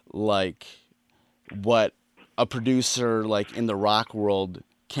like what a producer like in the rock world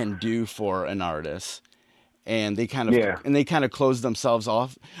can do for an artist, and they kind of close themselves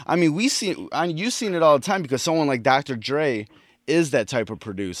off. I mean, you've seen it all the time because someone like Dr. Dre is that type of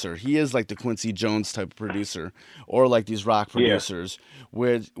producer. He is like the Quincy Jones type of producer, or like these rock producers,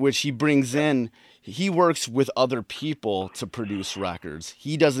 which he brings in. He works with other people to produce records.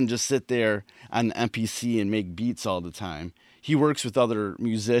 He doesn't just sit there on the MPC and make beats all the time. He works with other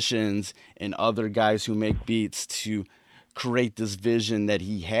musicians and other guys who make beats to create this vision that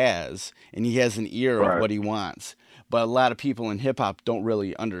he has, and he has an ear of what he wants. But a lot of people in hip hop don't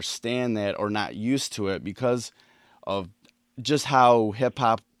really understand that or not used to it because of just how hip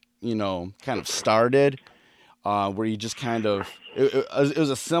hop, kind of started. Where you just kind of, it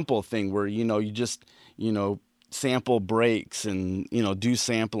was a simple thing where, you just, sample breaks and, do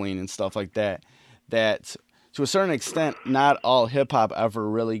sampling and stuff like that. That to a certain extent, not all hip hop ever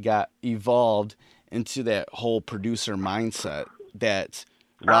really got evolved into that whole producer mindset that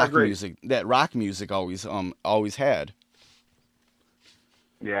rock music always had.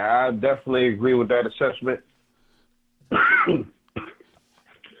 Yeah, I definitely agree with that assessment.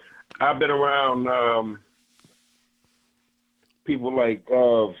 I've been around, people like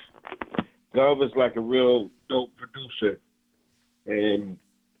Gov. Gov is like a real dope producer, and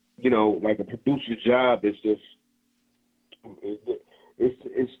like a producer's job is just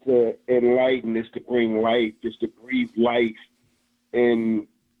it's to enlighten, it's to bring life, it's to breathe life into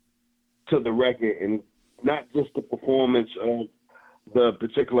the record, and not just the performance of the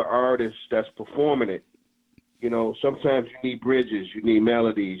particular artist that's performing it. Sometimes you need bridges, you need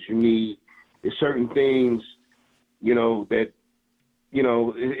melodies, there's certain things, that.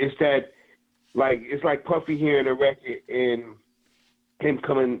 It's that, like, it's like Puffy hearing a record and him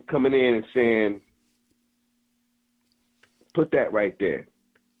coming in and saying, put that right there.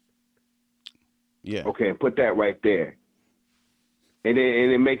 Yeah. Okay, put that right there. And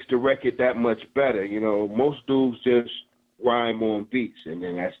it makes the record that much better. Most dudes just rhyme on beats and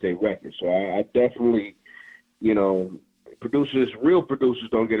then that's their record. So I definitely, real producers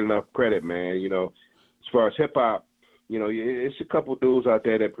don't get enough credit, man. As far as hip hop, it's a couple dudes out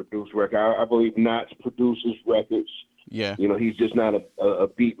there that produce records. I believe Knots produces records. Yeah. He's just not a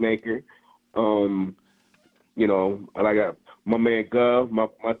beat maker. I got my man Gov, my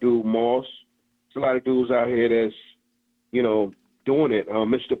dude Moss. There's a lot of dudes out here that's, doing it.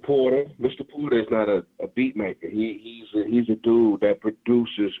 Mr. Porter is not a beat maker. He's a dude that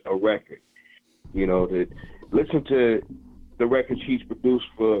produces a record. That listen to the records he's produced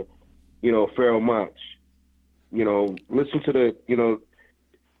for, Pharoah Monch. Listen to the,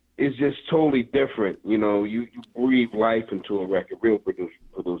 it's just totally different. You breathe life into a record. Real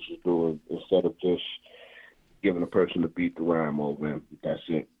producers do it instead of just giving a person a beat to rhyme over him. That's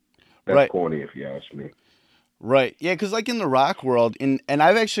it. That's corny if you ask me. Right. Yeah, because like in the rock world, and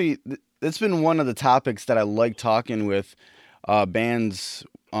I've actually, it's been one of the topics that I like talking with bands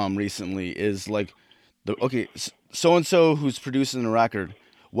recently is like, so-and-so who's producing the record,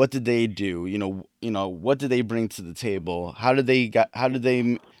 what did they do? What did they bring to the table? How did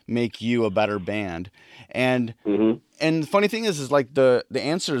they make you a better band? And and the funny thing is like the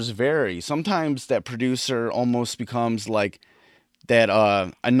answers vary. Sometimes that producer almost becomes like that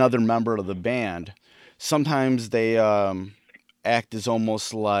another member of the band. Sometimes they act as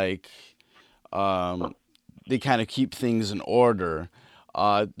almost like they kind of keep things in order.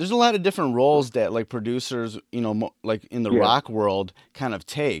 There's a lot of different roles that like producers, like in the rock world kind of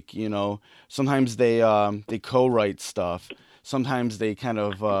take, sometimes they co-write stuff. Sometimes they kind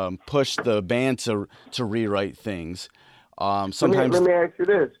of push the band to rewrite things. Sometimes let me ask you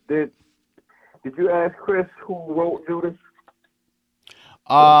this. Did you ask Chris who wrote Judas?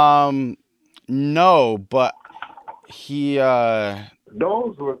 No, but he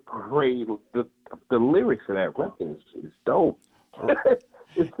Those were great. The lyrics of that record is dope.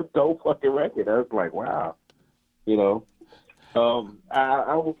 It's a dope fucking record. I was like, wow. You know,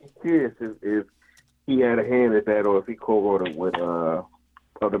 I would be curious if he had a hand at that, or if he co-wrote it with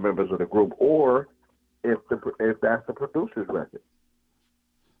other members of the group, or if that's the producer's record.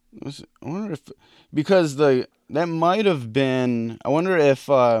 I wonder if because that might have been. I wonder if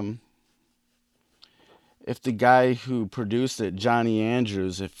the guy who produced it, Johnny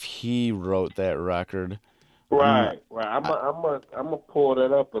Andrews, if he wrote that record. Right. I'm gonna pull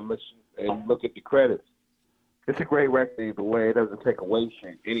that up and look at the credits. It's a great record either way. It doesn't take away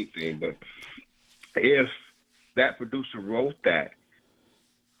from anything, but if that producer wrote that,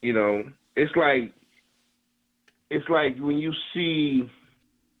 you know, it's like when you see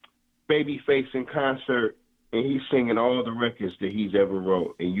Babyface in concert and he's singing all the records that he's ever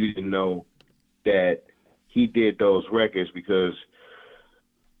wrote, and you didn't know that he did those records because,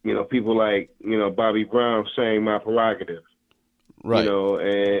 you know, people like, you know, Bobby Brown sang My Prerogative. Right. You know,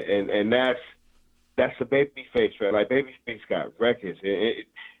 and that's a Babyface, right? Like, Babyface got records.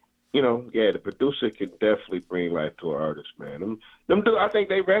 You know, yeah, the producer can definitely bring life to an artist, man. I think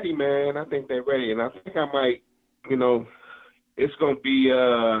they ready, man. I think they're ready. And I think I might, you know, it's going to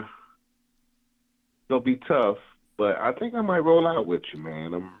be tough, but I think I might roll out with you,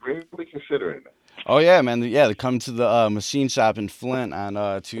 man. I'm really considering that. Oh yeah, man. Yeah, to come to the Machine Shop in Flint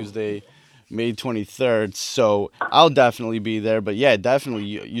on Tuesday, May 23rd. So I'll definitely be there. But yeah, definitely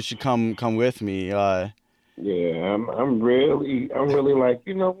you should come with me. Yeah, I'm really like,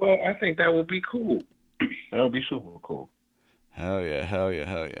 you know what? I think that would be cool. That would be super cool. Hell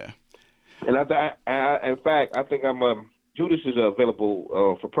yeah. And in fact, I think Judas is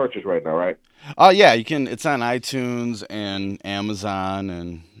available for purchase right now, right? Oh yeah, you can. It's on iTunes and Amazon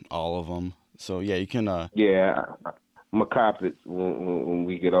and all of them. So yeah, you can. Yeah, I'm gonna cop it when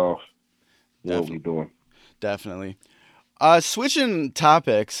we get off. What we doing? Definitely. Switching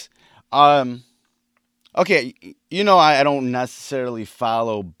topics. Okay, you know I don't necessarily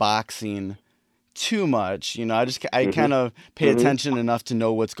follow boxing too much. You know, I kind of pay attention enough to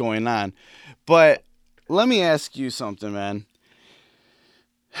know what's going on. But let me ask you something, man.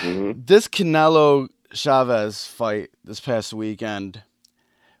 This Canelo Chavez fight this past weekend,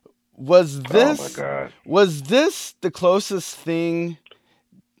 was this the closest thing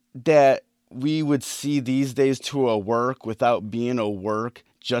that we would see these days to a work without being a work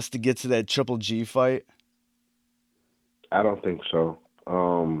just to get to that Triple G fight? I don't think so.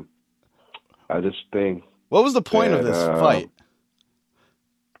 I just think. What was the point of this fight?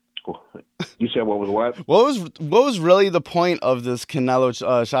 You said what was what? What was really the point of this Canelo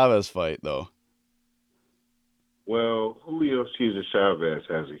Chavez fight, though? Well, Julio Cesar Chavez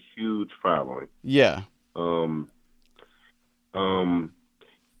has a huge following. Yeah.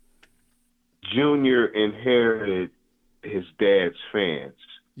 Junior inherited his dad's fans.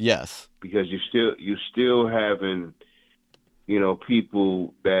 Yes. Because you still having, you know,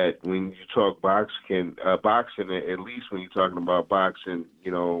 people that when you talk boxing, at least when you're talking about boxing,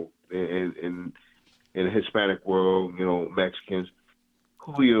 you know, in the Hispanic world, you know, Mexicans,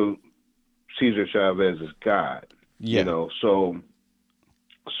 Julio Cesar Chavez is God. Yeah. You know,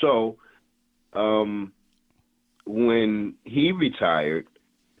 so when he retired,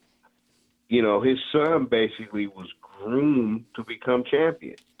 you know, his son basically was groomed to become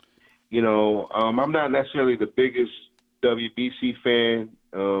champion. You know, I'm not necessarily the biggest WBC fan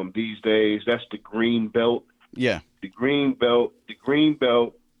these days. That's the green belt. Yeah. The green belt,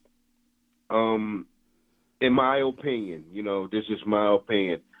 in my opinion, you know, this is my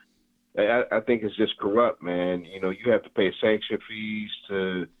opinion. I think it's just corrupt, man. You know, you have to pay sanction fees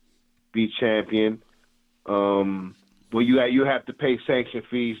to be champion. Well, you have to pay sanction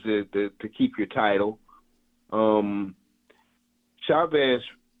fees to keep your title. Chavez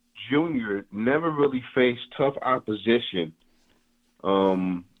Jr. never really faced tough opposition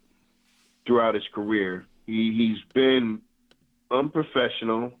throughout his career. He's been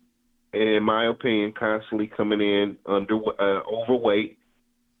unprofessional, in my opinion, constantly coming in overweight.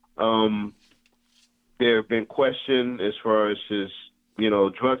 There have been questions as far as his, you know,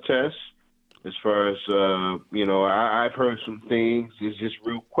 drug tests. As far as, you know, I've heard some things. It's just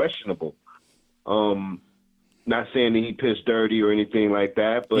real questionable. Not saying that he pissed dirty or anything like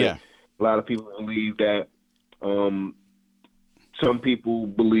that, but a lot of people believe that. Some people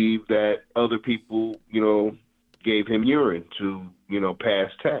believe that other people, you know, gave him urine to, you know,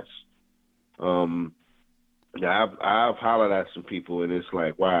 pass tests. Yeah, I've hollered at some people, and it's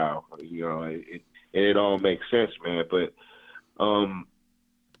like, wow, it all makes sense, man. But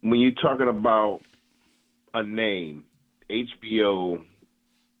when you're talking about a name, HBO,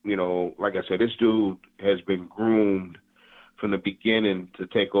 like I said, this dude has been groomed from the beginning to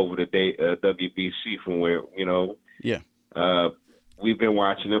take over the WBC from where Yeah. uh, we've been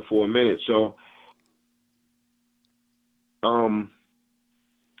watching it for a minute. So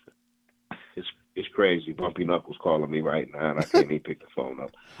it's crazy. Bumpy Knuckles calling me right now, and I can't even pick the phone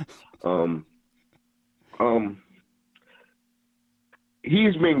up. Um,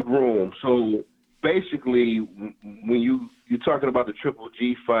 he's been groomed. So basically, when you're talking about the Triple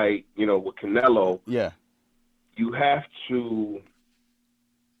G fight, with Canelo, Yeah. you have to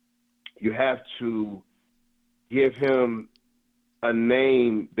give him a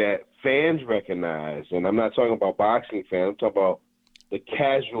name that fans recognize, and I'm not talking about boxing fans. I'm talking about the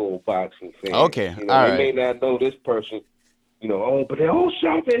casual boxing fans. Okay, they all may right. not know this person, but they're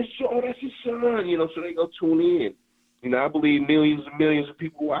Chavez, that's his son, so they go tune in. I believe millions and millions of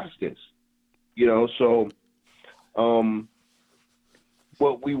people watch this, so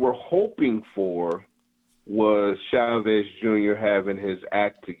what we were hoping for was Chavez Jr. having his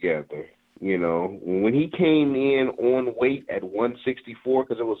act together. When he came in on weight at 164,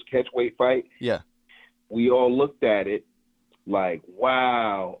 because it was a catch weight fight, Yeah. we all looked at it like,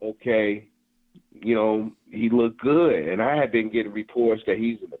 wow, okay, he looked good. And I had been getting reports that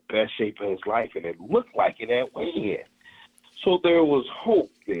he's in the best shape of his life, and it looked like it at weigh-in. So there was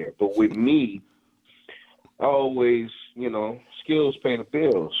hope there. But with me, I always, skills pay the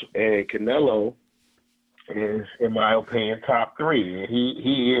bills. And Canelo is, in my opinion, top three.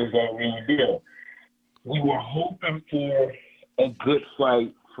 He is that real deal. We were hoping for a good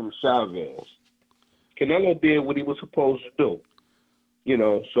fight from Chavez. Canelo did what he was supposed to do.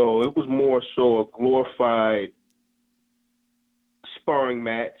 So it was more so a glorified sparring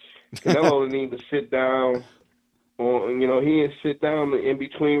match. Canelo didn't need to sit down he didn't sit down in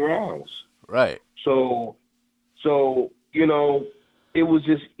between rounds. Right. So it was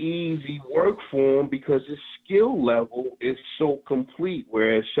just easy work for him because his skill level is so complete,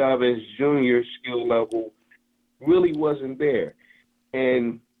 whereas Chavez Jr.'s skill level really wasn't there.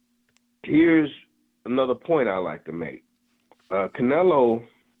 And here's another point I like to make. Canelo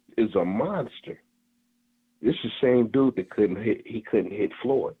is a monster. This is the same dude that couldn't hit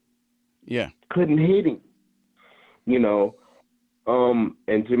Floyd. Yeah. Couldn't hit him.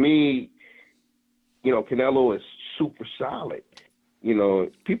 And to me, Canelo is super solid.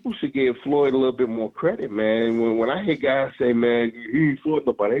 People should give Floyd a little bit more credit, man. When I hear guys say, man, he ain't fought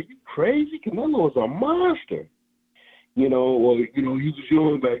nobody, are you crazy? Canelo is a monster. He was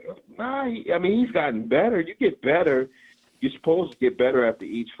young back. Nah, he's gotten better. You get better. You're supposed to get better after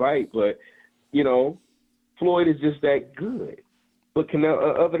each fight, but, Floyd is just that good. But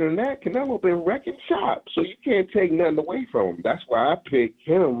Canelo, other than that, Canelo been wrecking shop, so you can't take nothing away from him. That's why I picked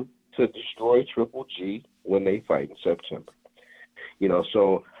him to destroy Triple G when they fight in September.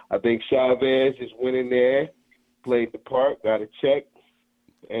 So I think Chavez is winning there, played the part, got a check,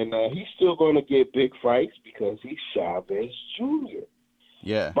 and he's still going to get big fights because he's Chavez Jr.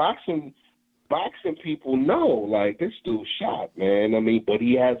 Yeah. Boxing people know, like, this dude's shot, man. But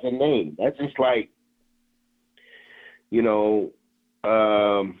he has a name. That's just like,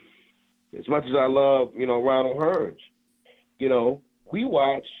 as much as I love, Ronald Hearns, we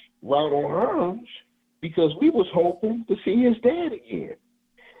watched Ronald Hearns because we was hoping to see his dad again.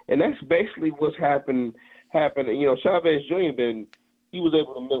 And that's basically what's happened. Chavez Jr. He was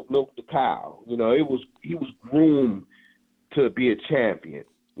able to milk the cow. He was groomed to be a champion,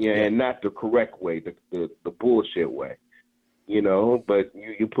 and not the correct way, the bullshit way. But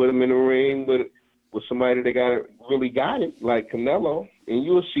you put him in the ring with somebody that really got it, like Canelo, and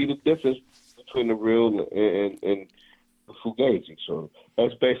you'll see the difference between the real and the Fugazi. So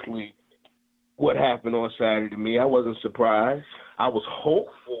that's basically what happened on Saturday to me. I wasn't surprised. I was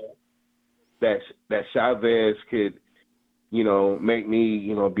hopeful that Chavez could, make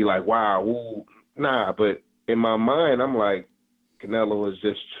me, be like, wow, ooh, nah. But in my mind, I'm like, Canelo is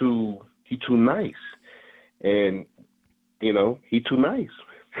just too nice. And, he too nice.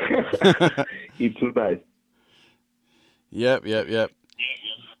 He's too nice. Yep.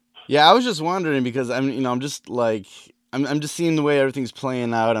 Yeah, I was just wondering because I'm just like I'm just seeing the way everything's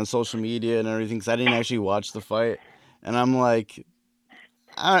playing out on social media and everything because I didn't actually watch the fight, and I'm like,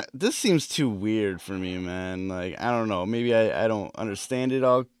 this seems too weird for me, man. Like, I don't know, maybe I don't understand it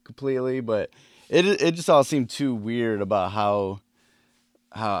all completely, but it just all seemed too weird about how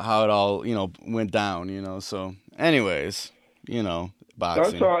it all went down, So anyways,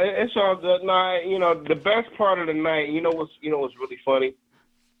 kickboxing. That's all. It's all good. Nah, the best part of the night. What's really funny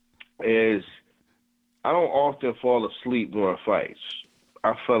is I don't often fall asleep during fights.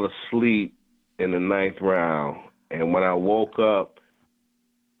 I fell asleep in the 9th round, and when I woke up,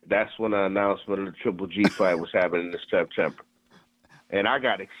 that's when the announcement of the Triple G fight was happening in September, and I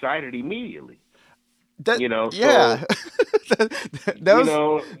got excited immediately. Yeah.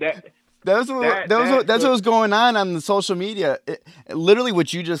 That's what was going on the social media. Literally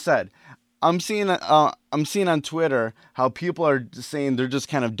what you just said. I'm seeing on Twitter how people are saying they're just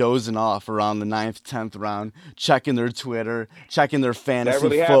kind of dozing off around the 9th, 10th round, checking their Twitter, checking their fantasy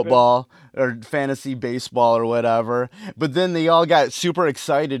really football or fantasy baseball or whatever. But then they all got super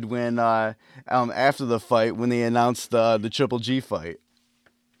excited when after the fight when they announced the Triple G fight.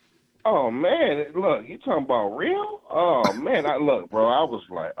 Oh man, look, you talking about real? Oh man, look, bro, I was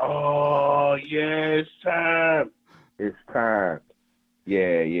like, oh yeah, it's time. It's time.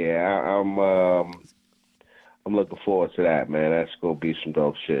 Yeah. I'm looking forward to that, man. That's gonna be some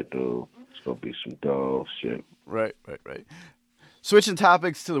dope shit, dude. It's gonna be some dope shit. Right. Switching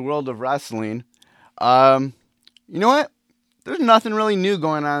topics to the world of wrestling. You know what? There's nothing really new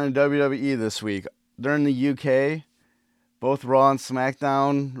going on in WWE this week. They're in the UK. Both Raw and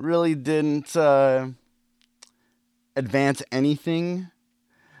SmackDown really didn't advance anything.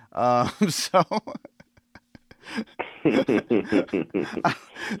 So it's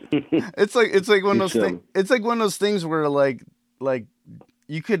like one of those things. It's like one of those things where like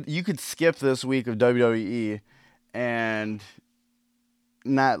you could skip this week of WWE and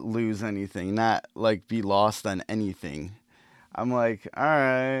not lose anything, not like be lost on anything. I'm like, all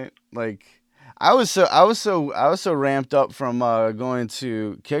right, like. I was so ramped up from going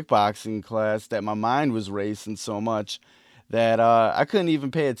to kickboxing class that my mind was racing so much that I couldn't even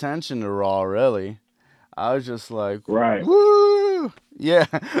pay attention to Raw, really. I was just like, right. Woo! Yeah.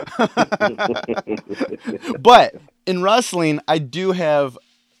 But in wrestling, there's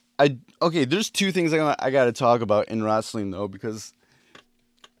two things I got to talk about in wrestling though, because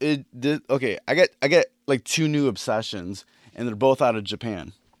I get like two new obsessions and they're both out of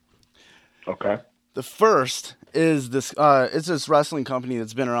Japan. Okay. The first is this. It's this wrestling company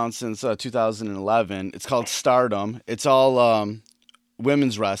that's been around since 2011. It's called Stardom. It's all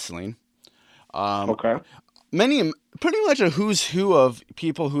women's wrestling. Okay. Pretty much a who's who of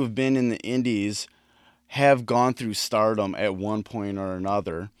people who have been in the indies have gone through Stardom at one point or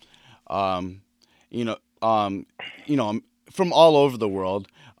another. From all over the world.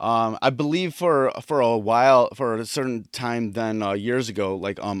 I believe for a while, for a certain time then years ago,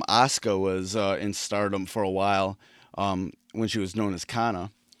 like Asuka was in Stardom for a while when she was known as Kana.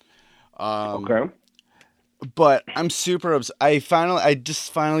 Okay. But I'm super I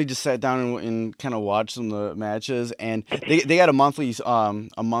just sat down and kind of watched some of the matches, and they got a monthly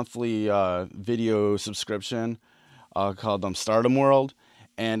video subscription called Stardom World,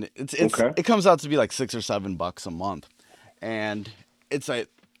 and it comes out to be like $6 or $7 a month, and it's like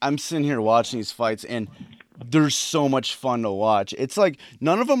I'm sitting here watching these fights, and they're so much fun to watch. It's like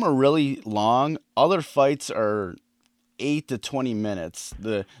none of them are really long. All their fights are 8 to 20 minutes.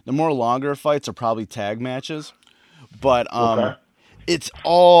 The more longer fights are probably tag matches, but it's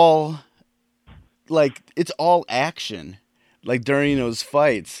all action, like during those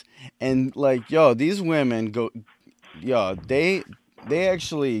fights, and like these women they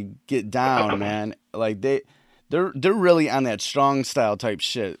actually get down, man. Like they're really on that strong style type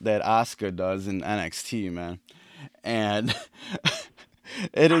shit that Asuka does in NXT, man. And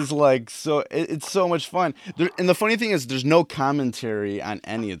it is like it's so much fun. And the funny thing is, there's no commentary on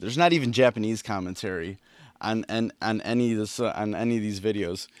any of. There's not even Japanese commentary on any of these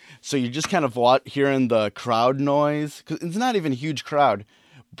videos. So you're just kind of hearing the crowd noise, because it's not even a huge crowd,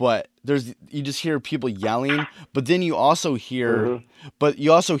 but you just hear people yelling. But then you also hear,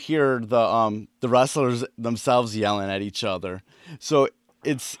 the wrestlers themselves yelling at each other. So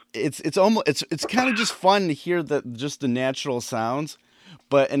it's kind of just fun to hear just the natural sounds.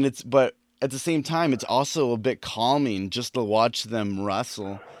 But at the same time, it's also a bit calming just to watch them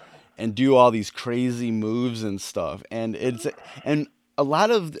wrestle and do all these crazy moves and stuff. And a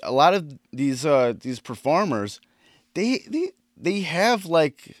lot of these performers, they have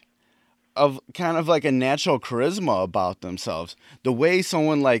like kind of like a natural charisma about themselves. The way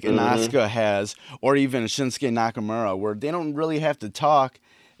someone like an Asuka has, or even Shinsuke Nakamura, where they don't really have to talk.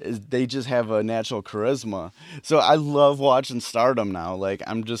 They just have a natural charisma. So I love watching Stardom now. Like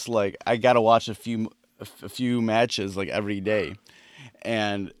I'm just like I gotta watch a few matches like every day,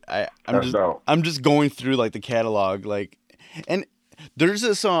 and I'm just going through like the catalog, like, and there's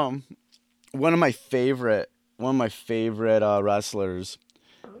this one of my favorite one of my favorite wrestlers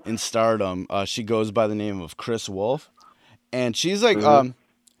in Stardom. She goes by the name of Chris Wolf, and she's like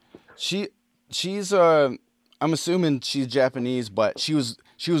she's I'm assuming she's Japanese, but she was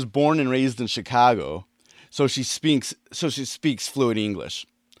born and raised in Chicago, so she speaks fluent English.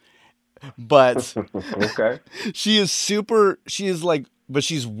 But Okay. she is like, but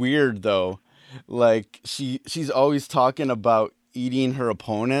she's weird though. Like she's always talking about eating her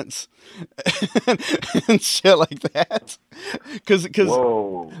opponents and shit like that. Cause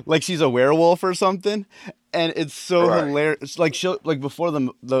Whoa. like she's a werewolf or something. And it's so Right. hilarious. Like she'll before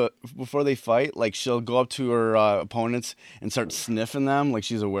before they fight, like she'll go up to her opponents and start sniffing them like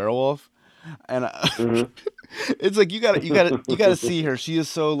she's a werewolf. And it's like you gotta see her. She is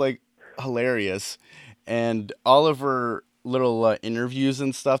so like hilarious, and all of her little interviews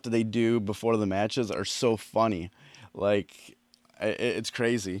and stuff that they do before the matches are so funny. Like it's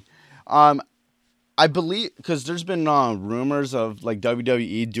crazy. I believe because there's been rumors of like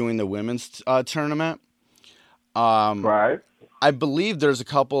WWE doing the women's tournament. Right. I believe there's a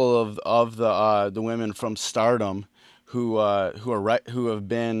couple of the women from Stardom who have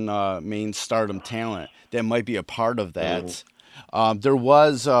been main Stardom talent that might be a part of that. There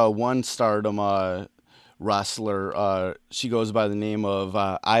was one Stardom wrestler. She goes by the name of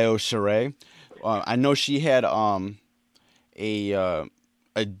Io Shirai. I know she had a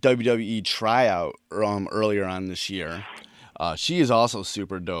WWE tryout earlier on this year. She is also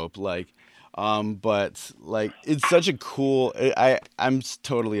super dope. Like, but like it's such a cool. I'm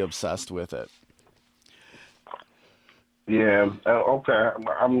totally obsessed with it. Yeah. Okay.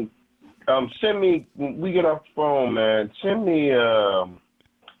 Send me when we get off the phone, man. Send me a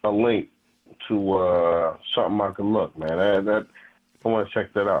link to something I can look, man. I want to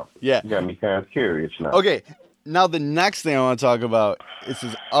check that out. Yeah. You got me kind of curious now. Okay. Now the next thing I want to talk about is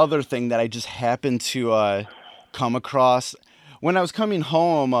this other thing that I just happened to come across when I was coming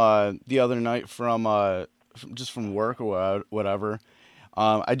home the other night from work or whatever.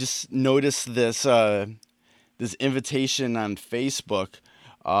 I just noticed this invitation on Facebook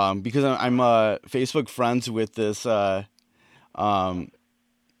because I'm Facebook friends with this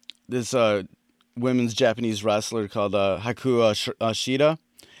women's Japanese wrestler called Haku Shida.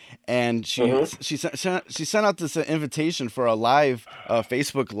 And she sent out this invitation for a live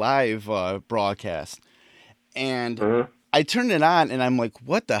Facebook live broadcast, and I turned it on, and I'm like,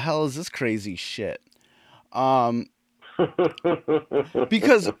 "What the hell is this crazy shit?"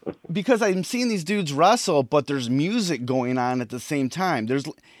 Because I'm seeing these dudes wrestle, but there's music going on at the same time. There's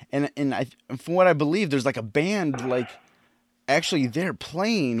from what I believe, there's like a band like actually they're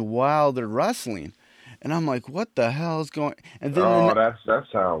playing while they're wrestling. And I'm like, what the hell is going? And then that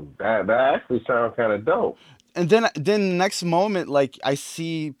actually sounds kind of dope. And then the next moment, like I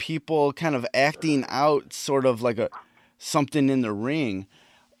see people kind of acting out, sort of like something in the ring.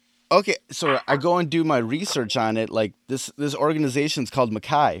 Okay, so I go and do my research on it. Like this organization's called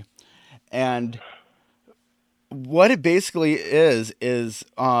Makai, and what it basically is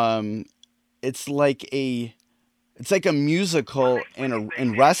it's like a musical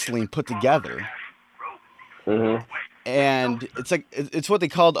and wrestling put together. Mm-hmm. And it's what they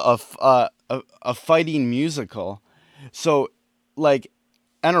called a fighting musical. So like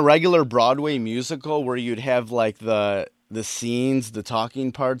on a regular Broadway musical where you'd have like the scenes, the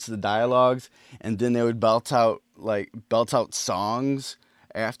talking parts, the dialogues, and then they would belt out songs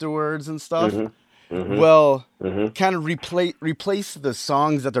afterwards and stuff. Mm-hmm. Mm-hmm. Well, Mm-hmm. kind of replace the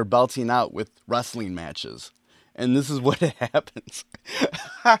songs that they're belting out with wrestling matches. And this is what happens.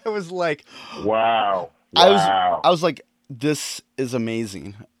 I was like, wow. I was like, this is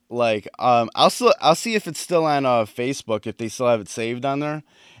amazing. Like, I'll see if it's still on Facebook, if they still have it saved on there,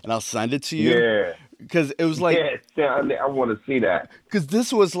 and I'll send it to you. Yeah. Because it was like, yeah, I want to see that. because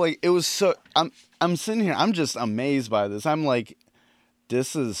this was like, it was so. I'm sitting here, I'm just amazed by this. I'm like,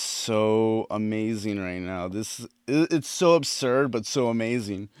 this is so amazing right now. It's so absurd, but so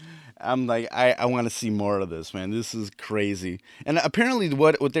amazing. I'm like, I want to see more of this, man. This is crazy. And apparently,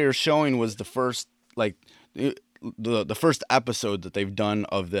 what they were showing was the first, like, the first episode that they've done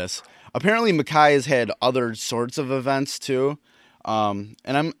of this. Apparently, Makai has had other sorts of events too,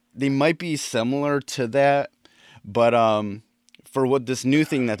 and they might be similar to that, but for what this new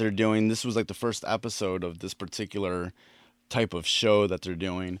thing that they're doing, this was like the first episode of this particular type of show that they're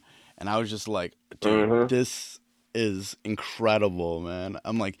doing, and I was just like, dude, this is incredible, man.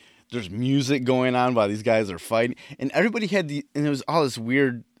 I'm like, there's music going on while these guys are fighting, and everybody had and it was all this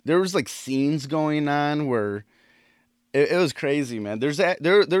weird. There was like scenes going on where it was crazy, man. There's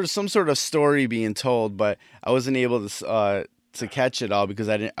some sort of story being told, but I wasn't able to catch it all because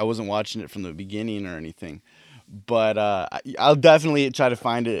I wasn't watching it from the beginning or anything. but I'll definitely try to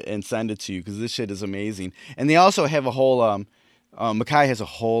find it and send it to you because this shit is amazing. And they also have a whole Makai has a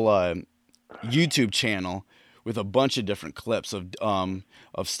whole YouTube channel with a bunch of different clips of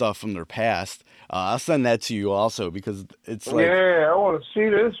stuff from their past. I'll send that to you also because it's like, yeah, I want to see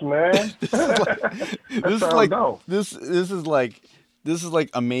this, man. This is like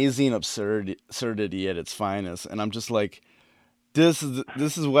amazing absurdity at its finest, and I'm just like, this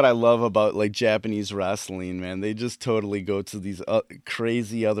is what I love about like Japanese wrestling, man. They just totally go to these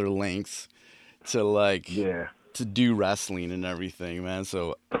crazy other lengths to like to do wrestling and everything, man.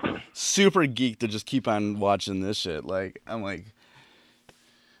 So super geeked to just keep on watching this shit. Like I'm like,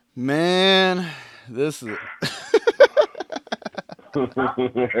 man, this is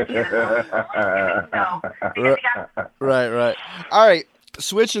right. All right,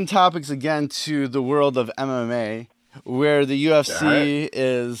 switching topics again to the world of MMA, where the UFC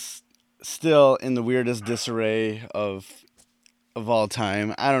is still in the weirdest disarray of all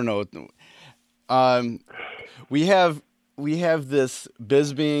time. I don't know. We have this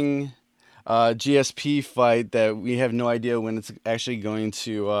Bisping GSP fight that we have no idea when it's actually going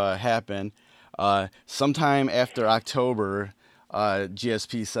to happen. Sometime after October,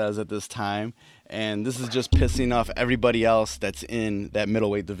 GSP says at this time, and this is just pissing off everybody else that's in that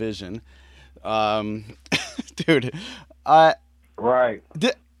middleweight division. Dude, right.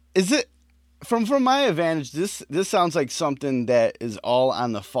 Is it from my advantage? This sounds like something that is all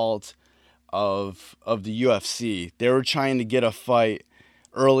on the fault of the UFC. They were trying to get a fight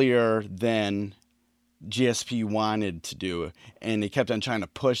earlier than GSP wanted to do, and they kept on trying to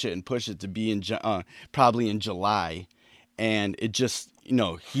push it to be in probably in July, and it just,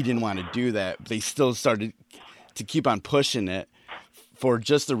 he didn't want to do that. They still started to keep on pushing it for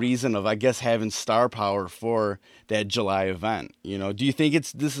just the reason of, I guess, having star power for that July event. Do you think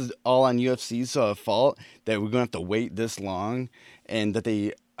this is all on UFC's fault that we're gonna have to wait this long, and that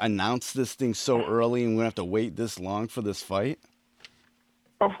they announced this thing so early, and we're gonna have to wait this long for this fight?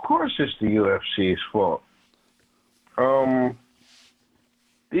 Of course, it's the UFC's fault.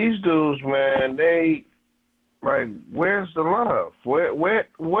 These dudes, man, they like, where's the love?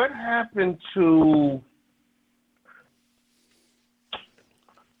 What happened to?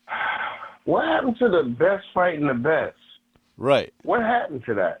 What happened to the best fighting the best? Right. What happened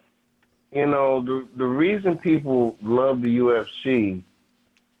to that? The reason people love the UFC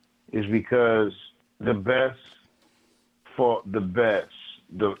is because the best fought the best.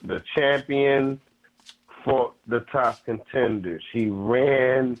 The champion fought the top contenders. He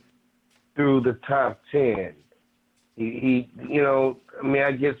ran through the top 10. I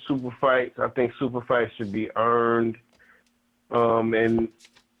get super fights. I think super fights should be earned. And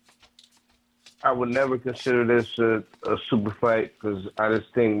I would never consider this a super fight because I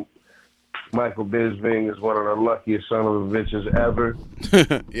just think Michael Bisping is one of the luckiest son of a bitches ever.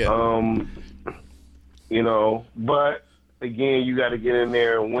 Yeah. But again, you got to get in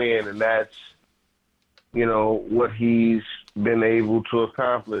there and win, and that's, what he's been able to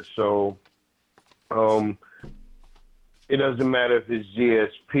accomplish. So, it doesn't matter if it's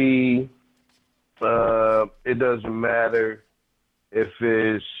GSP. It doesn't matter if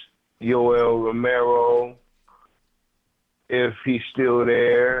it's Yoel Romero, if he's still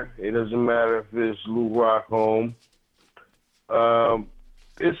there. It doesn't matter if it's Lou Rockholm.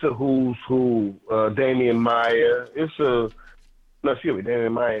 It's a who's who. Damian Maia.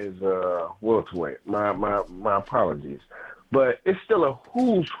 Damian Maia is welterweight. My apologies. But it's still a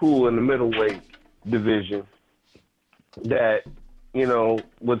who's who in the middleweight division that,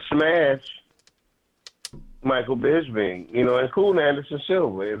 would smash Michael Bisping, including Anderson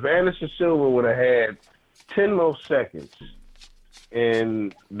Silva. If Anderson Silva would have had 10 more seconds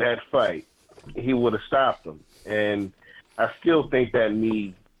in that fight, he would have stopped him. And I still think that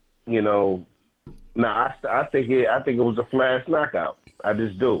knee, I think it was a flash knockout. I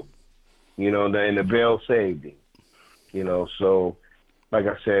just do. And the bell saved him. So like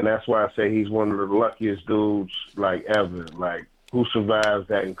I said, that's why I say he's one of the luckiest dudes like ever, like who survives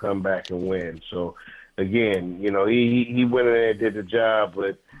that and come back and win. So again, he went in there and did the job,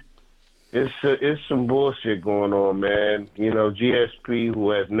 but it's some bullshit going on, man. GSP,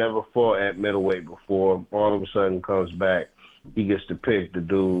 who has never fought at middleweight before, all of a sudden comes back. He gets to pick the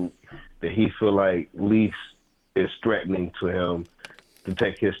dude that he feel like least is threatening to him to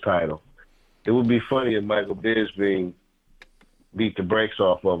take his title. It would be funny if Michael Bisping beat the brakes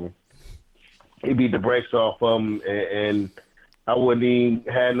off of him. He beat the brakes off of him, and I wouldn't even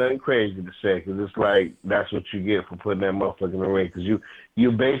have nothing crazy to say, because it's like that's what you get for putting that motherfucker in the ring, because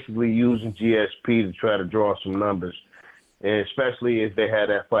you're basically using GSP to try to draw some numbers, and especially if they had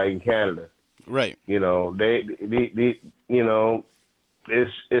that fight in Canada. Right. You know, you know,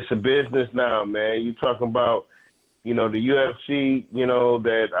 it's a business now, man. You talking about, you know, the UFC, you know,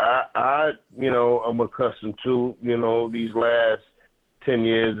 that you know, I'm accustomed to, you know, these last 10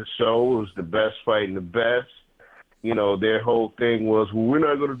 years or so. It was the best fighting the best. You know, their whole thing was, well, we're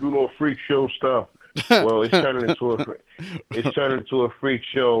not going to do no freak show stuff. Well, it's turning into a freak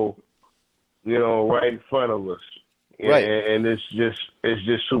show, you know, right in front of us. Right. And it's just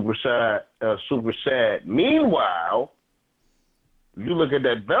super sad, super sad. Meanwhile, you look at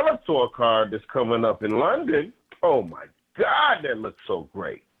that Bellator card that's coming up in London. Oh my God, that looks so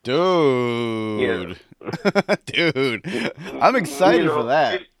great, dude. Yeah. Dude, I'm excited for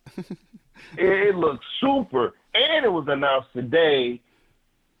that. It looks super, and it was announced today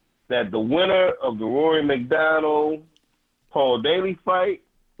that the winner of the Rory McDonald Paul Daly fight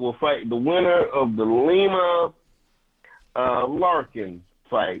will fight the winner of the Lima Larkin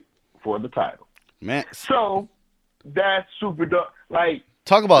fight for the title. Man, so that's super dope. Like,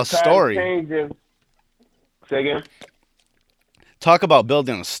 talk about a story. Changing. Say again. Talk about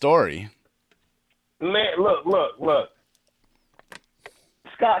building a story. Man, look.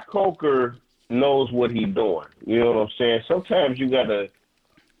 Scott Coker knows what he's doing. You know what I'm saying? Sometimes you gotta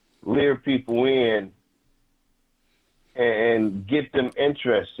lure people in and get them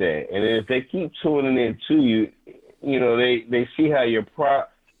interested. And if they keep tuning in to you, you know, they see how your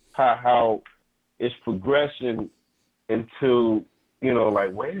how it's progressing into, you know,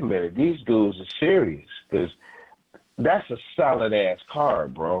 like, wait a minute, these dudes are serious, because that's a solid ass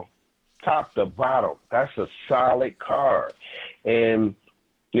card, bro. Top to bottom, that's a solid card. And,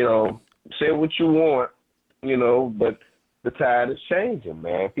 you know, say what you want, you know, but the tide is changing,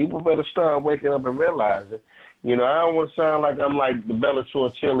 man. People better start waking up and realizing. You know, I don't want to sound like I'm like the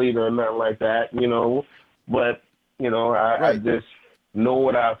Bellator cheerleader or nothing like that, you know, but, you know, I just know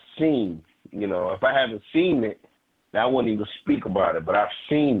what I've seen. You know, if I haven't seen it, I wouldn't even speak about it, but I've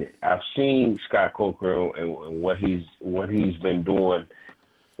seen it. I've seen Scott Coker and what he's been doing,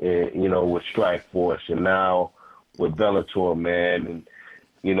 you know, with Strikeforce, and now with Bellator, man. And,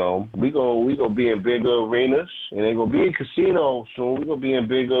 you know, we go be in bigger arenas, and they're gonna be in casinos soon. We're gonna be in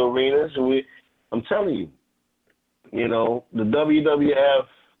bigger arenas, and I'm telling you, you know, the WWF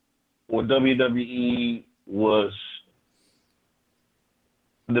or WWE was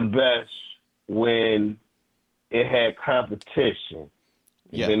the best when it had competition.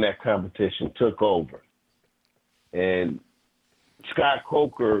 Yeah. And then that competition took over. And Scott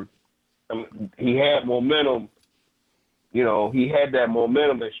Coker, I mean, he had momentum. You know, he had that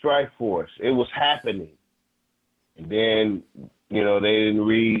momentum at Strikeforce. It was happening. And then, you know, they didn't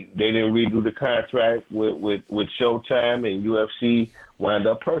redo the contract with Showtime, and UFC wound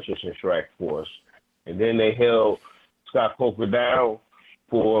up purchasing Strikeforce. And then they held Scott Coker down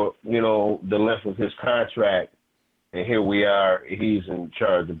for, you know, the length of his contract. And here we are. He's in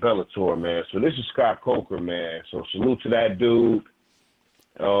charge of Bellator, man. So this is Scott Coker, man. So salute to that dude.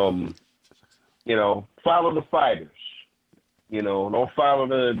 You know, follow the fighters. You know, don't follow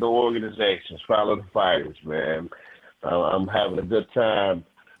the organizations. Follow the fighters, man. I'm having a good time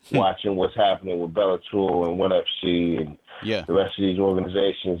watching what's happening with Bellator and ONE FC and the rest of these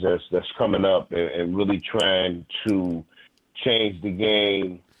organizations that's coming up and really trying to change the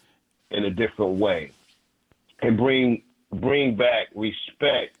game in a different way and bring back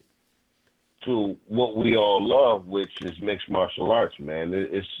respect to what we all love, which is mixed martial arts, man.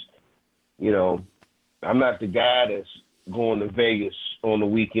 It's, you know, I'm not the guy that's going to Vegas on the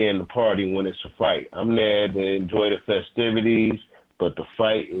weekend to party when it's a fight. I'm there to enjoy the festivities, but the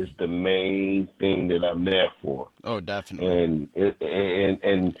fight is the main thing that I'm there for. Oh, definitely.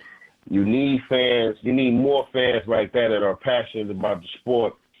 And you need fans. You need more fans like that are passionate about the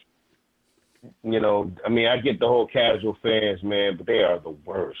sport. You know, I mean, I get the whole casual fans, man, but they are the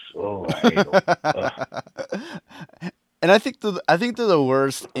worst. Oh, I hate them. And I think they're the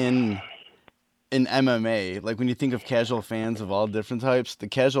worst in MMA. Like, when you think of casual fans of all different types, the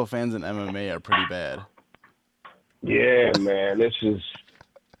casual fans in MMA are pretty bad. Yeah, man, this is,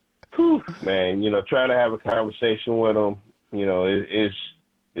 man. You know, trying to have a conversation with them, you know, it's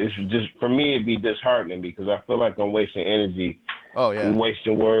just, for me, it'd be disheartening because I feel like I'm wasting energy. Oh, yeah. I'm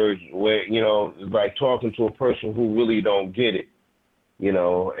wasting words. Where, you know, it's like talking to a person who really don't get it. You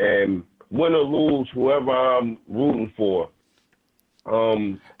know, and win or lose, whoever I'm rooting for,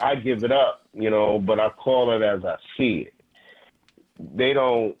 I give it up, you know, but I call it as I see it. They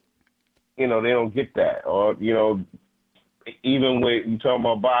don't get that. Or, you know, even with, you talking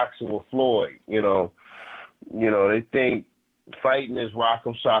about boxing with Floyd, you know, they think fighting is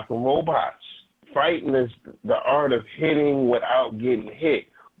rock'em sock'em robots. Fighting is the art of hitting without getting hit.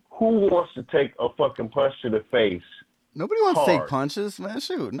 who wants to take a fucking punch to the face? Nobody wants to take Hard. punches, man.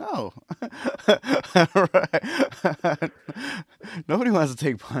 Shoot, no. Right. Nobody wants to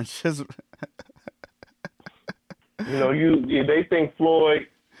take punches. You know, they think Floyd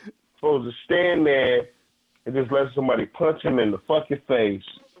supposed to stand there and just let somebody punch him in the fucking face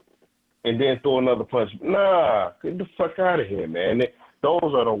and then throw another punch. Nah, get the fuck out of here, man. Those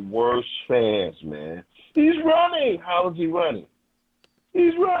are the worst fans, man. He's running. How is he running?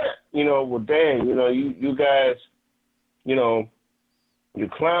 He's running. You know, well, dang, you know, you guys, you know, you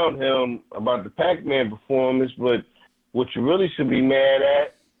clown him about the Pac-Man performance, but what you really should be mad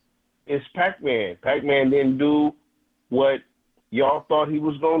at is Pac-Man. Pac-Man didn't do what y'all thought he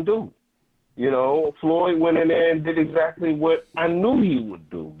was going to do. You know, Floyd went in there and did exactly what I knew he would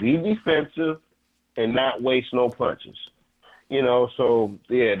do. Be defensive and not waste no punches. You know, so,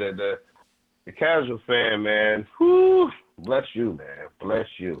 yeah, the casual fan, man, whew, bless you, man. Bless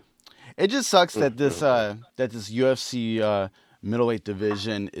you. It just sucks that this UFC middleweight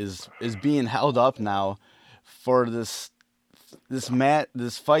division is being held up now for this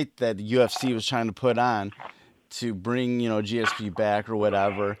fight that the UFC was trying to put on to bring, you know, GSP back or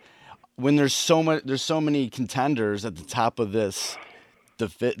whatever. When there's so many contenders at the top of this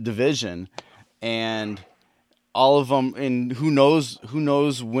division, and all of them, and who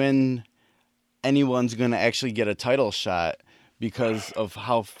knows when anyone's going to actually get a title shot because of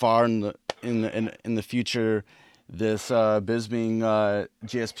how far in the future this Bisping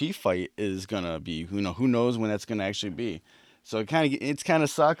GSP fight is gonna be. Who knows when that's gonna actually be. So it kind of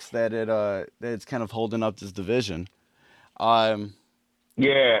sucks that it's kind of holding up this division.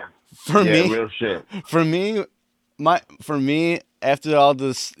 Yeah. For me, real shit. For me, after all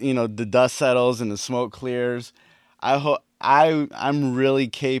this, you know, the dust settles and the smoke clears, I'm really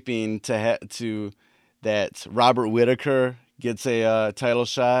caping to that Robert Whittaker gets a title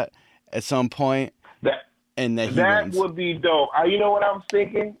shot at some point, and that wins. Would be dope. You know what I'm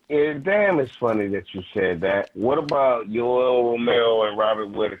thinking? Damn, it's funny that you said that. What about Yoel Romero and Robert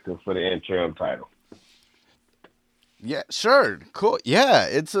Whittaker for the interim title? Yeah, sure, cool. Yeah,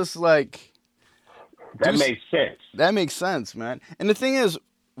 it's just like that makes sense. That makes sense, man. And the thing is,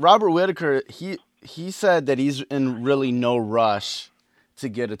 Robert Whittaker, he said that he's in really no rush to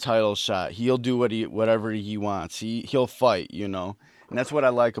get a title shot. He'll do whatever he wants. He'll fight, you know, and that's what I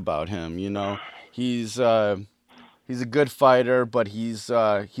like about him. You know, he's a good fighter, but he's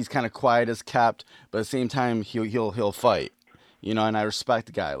kind of quiet as kept. But at the same time, he'll fight. You know, and I respect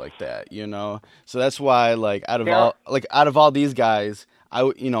a guy like that. You know, so that's why, like, out of all these guys, I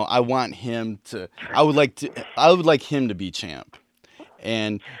want him to. I would like him to be champ.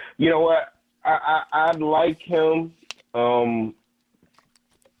 And you know what? I'd like him. My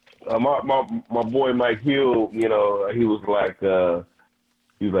boy Mike Hill, you know, he was like,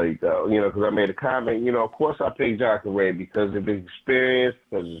 you know, because I made a comment. You know, of course I picked Jacare because of his experience,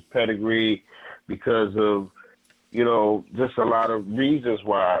 because of his pedigree, because of, you know, just a lot of reasons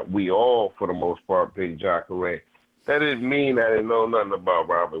why we all, for the most part, picked Jacare. That didn't mean I didn't know nothing about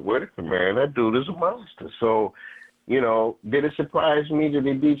Robert Whittaker, man. That dude is a monster. So, you know, did it surprise me that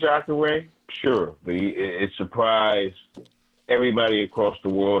he beat Jacare? Sure, but it surprised everybody across the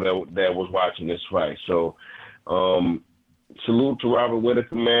world that was watching this fight. So, salute to Robert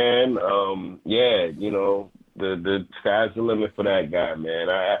Whittaker, man. Yeah, you know, the sky's the limit for that guy, man.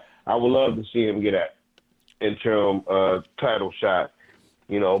 I would love to see him get an interim title shot,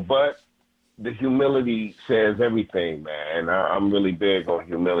 you know, but the humility says everything, man. I'm really big on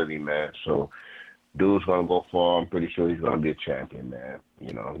humility, man. So, dude's going to go far. I'm pretty sure he's going to be a champion, man.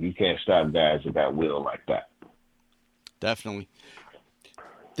 You know, you can't stop guys that got will like that. Definitely.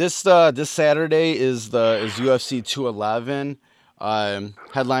 This Saturday is UFC 211,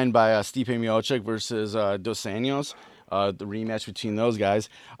 headlined by Stipe Miocic versus Dos Anjos, the rematch between those guys.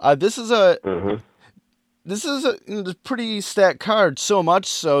 This is a pretty stacked card, so much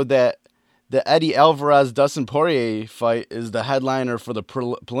so that the Eddie Alvarez-Dustin Poirier fight is the headliner for the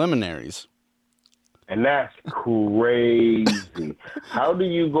preliminaries. And that's crazy. How do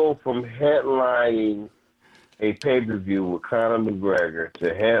you go from headlining a pay-per-view with Conor McGregor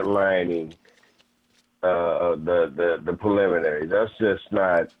to headlining the preliminaries? That's just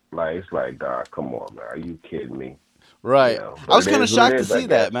not, like, it's like, God, come on, man. Are you kidding me? Right. You know, I was kind of shocked to see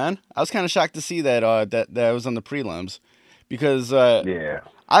that, man. I was kind of shocked to see that that was on the prelims, because I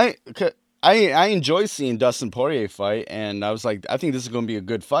enjoy seeing Dustin Poirier fight, and I was like, I think this is going to be a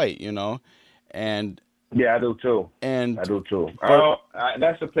good fight, you know, and yeah, I do too. I do too.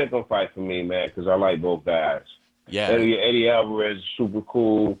 That's a pick-em fight for me, man, because I like both guys. Yeah, Eddie Alvarez is super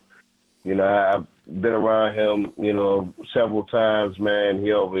cool. You know, I've been around him, you know, several times, man.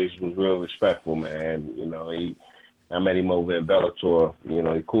 He always was real respectful, man. You know, I met him over in Bellator. You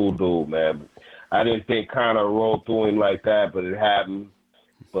know, he cool dude, man. I didn't think Conor rolled through him like that, but it happened.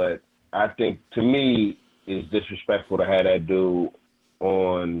 But I think, to me, it's disrespectful to have that dude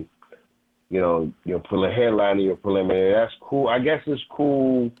on, you know, your headlining your preliminary. That's cool. I guess it's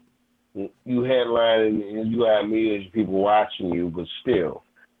cool you headlining and you have millions of people watching you, but still,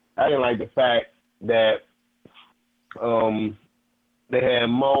 I didn't like the fact that they had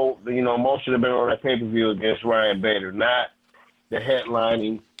Mo, you know, Mo should have been on that pay-per-view against Ryan Bader, not the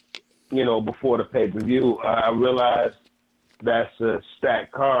headlining, you know, before the pay-per-view. I realize that's a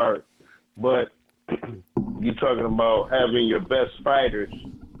stacked card, but you're talking about having your best fighters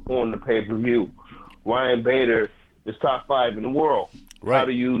on the pay-per-view. Ryan Bader is top 5 in the world. Right. How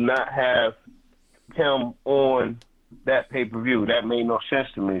do you not have him on that pay-per-view? That made no sense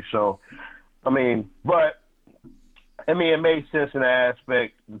to me. So, I mean, it made sense in the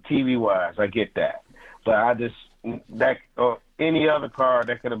aspect, TV-wise. I get that. But I just, any other card,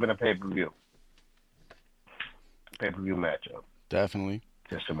 that could have been a pay-per-view matchup. Definitely.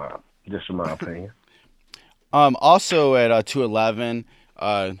 Just in my opinion. Also at 211,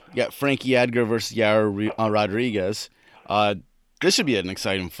 you got Frankie Edgar versus Yair Rodriguez. This should be an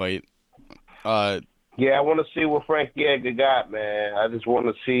exciting fight. Yeah, I want to see what Frankie Edgar got, man. I just want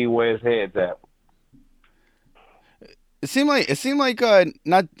to see where his head's at. It seemed like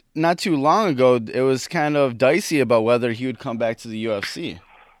not too long ago it was kind of dicey about whether he would come back to the UFC.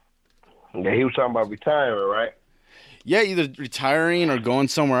 Yeah, he was talking about retiring, right? Yeah, either retiring or going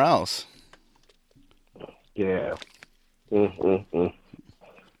somewhere else. Yeah. Yeah,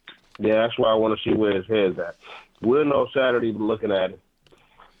 that's why I want to see where his head's at. We'll know Saturday looking at it.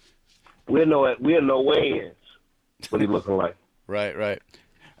 We'll know weigh-ins what he's looking like. Right.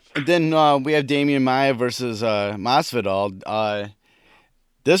 And then we have Damian Maia versus Masvidal.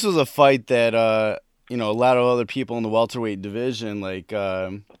 This was a fight that a lot of other people in the welterweight division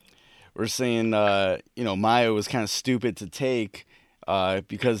were saying Maia was kind of stupid to take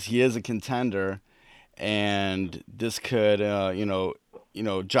because he is a contender, and this could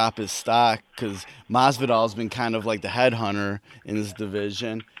drop his stock because Masvidal's been kind of like the headhunter in this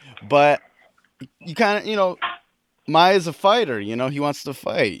division. But you kind of, Maia's a fighter, he wants to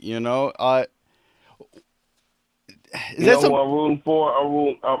fight, Is that what I'm rooting for? I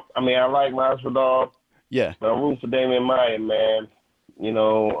like Masvidal. Yeah. But I'm rooting for Damian Maia, man.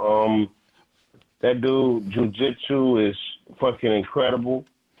 That dude, jiu-jitsu is fucking incredible.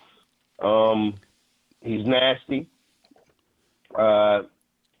 He's nasty.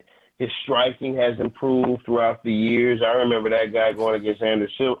 His striking has improved throughout the years. I remember that guy going against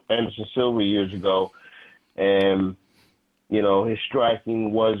Anderson Silva years ago, and his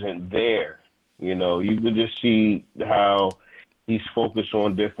striking wasn't there. You could just see how he's focused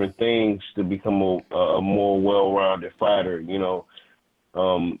on different things to become a more well-rounded fighter.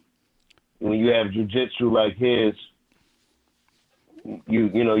 When you have jiu-jitsu like his, you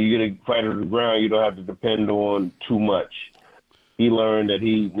get a fighter to the ground, you don't have to depend on too much. He learned that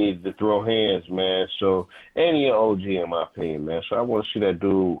he needed to throw hands, man. So, and he's an OG in my opinion, man. So I want to see that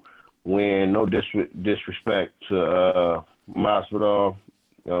dude win. No disrespect to Masvidal.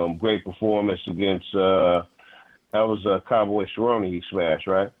 Great performance against that was Cowboy Cerrone he smashed,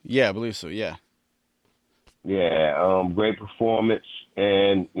 right? Yeah, I believe so. Yeah. Yeah, great performance,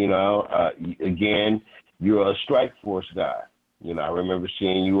 and again, you're a Strike Force guy. I remember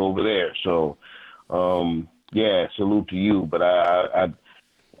seeing you over there. So, yeah, salute to you. But I've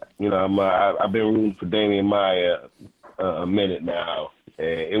been rooting for Damian Maia a minute now.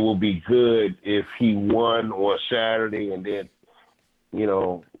 It will be good if he won on Saturday, and then,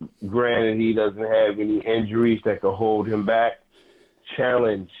 granted he doesn't have any injuries that could hold him back.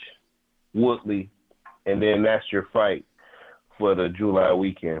 Challenge Woodley, and then that's your fight for the July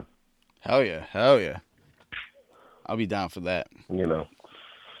weekend. Hell yeah. I'll be down for that.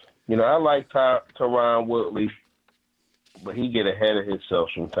 I like Tyron Woodley, but he get ahead of himself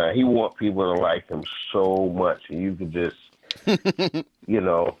sometimes. He want people to like him so much, and you could just, them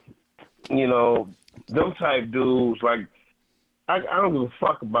type dudes, like, I don't give a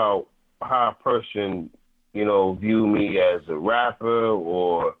fuck about how a person, view me as a rapper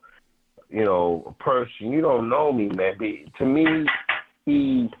or, a person. You don't know me, man. But to me,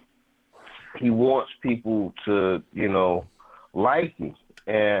 he wants people to, like me.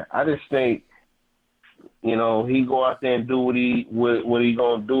 And I just think, he go out there and do what he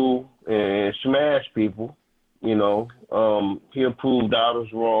gonna do and smash people. He'll prove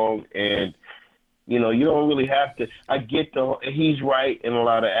doubters wrong, and you don't really have to. I get he's right in a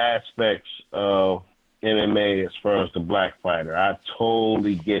lot of aspects of MMA as far as the black fighter. I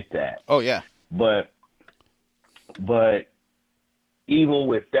totally get that. Oh yeah. But even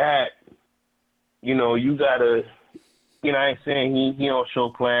with that, you gotta, I ain't saying he don't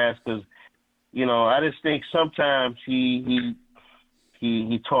show class, because, I just think sometimes he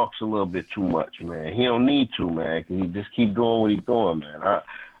talks a little bit too much, man. He don't need to, man. He just keep doing what he's doing, man.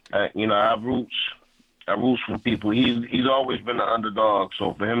 I roots for people. He's always been an underdog,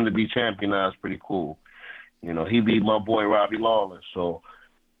 so for him to be champion now is pretty cool. He beat my boy Robbie Lawler, so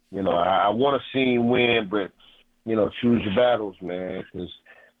I want to see him win, but choose your battles, man. Because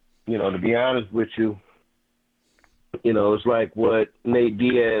to be honest with you, it's like what Nate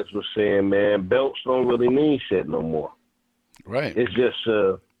Diaz was saying, man. Belts don't really mean shit no more. Right. It's just,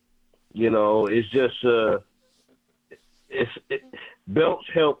 belts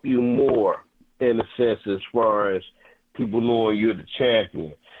help you more in a sense as far as people knowing you're the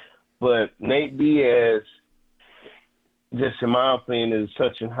champion. But Nate Diaz, just in my opinion, is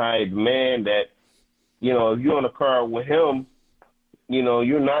such in high demand that, if you're on a card with him,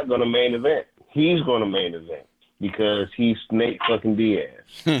 you're not going to main event. He's going to main event because he's Nate fucking Diaz.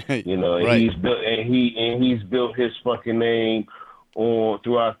 Right. he's built his fucking name on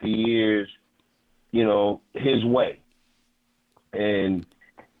throughout the years, his way. And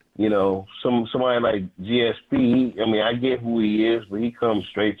somebody like GSP, I get who he is, but he comes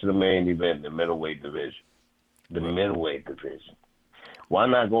straight to the main event in the middleweight division. Why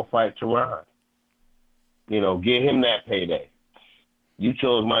not go fight Tehran? Get him that payday. You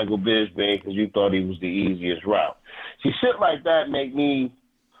chose Michael Bisping because you thought he was the easiest route. See, shit like that make me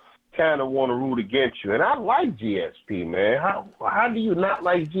kind of want to root against you. And I like GSP, man. How do you not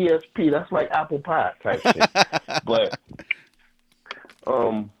like GSP? That's like apple pie type shit. But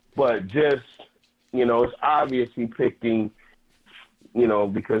just, it's obvious he picked him,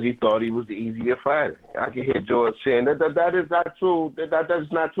 because he thought he was the easier fighter. I can hear George saying that is not true.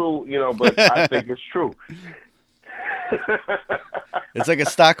 That's not true, but I think it's true. It's like a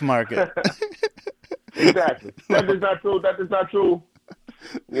stock market. Exactly. That is not true.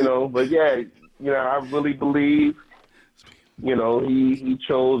 But yeah, I really believe, he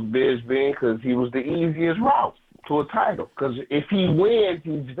chose Bisping because he was the easiest route to a title. Because if he wins,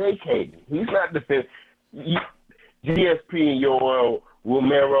 he's vacating. He's not defending. GSP and Yoel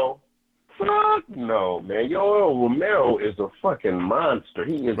Romero. Fuck no, man. Yoel Romero is a fucking monster.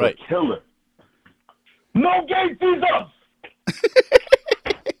 He is a killer. No gay Jesus!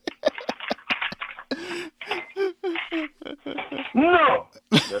 No!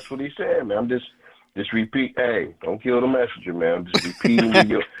 That's what he said, man. I'm just repeat. Hey, don't kill the messenger, man. I'm just repeating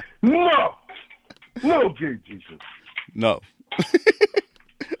your. No! No gay Jesus. No.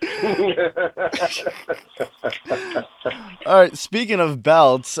 All right. Speaking of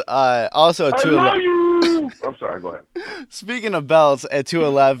belts, also at 211. I'm sorry. Go ahead. Speaking of belts, at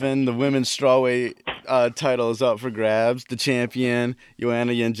 211, the women's strawweight title is up for grabs. The champion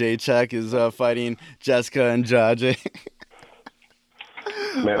Joanna Jędrzejczyk is fighting Jessica Andrade.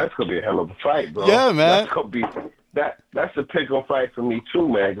 Man, that's gonna be a hell of a fight, bro. Yeah, man. That's gonna be that's a pick-up fight for me too,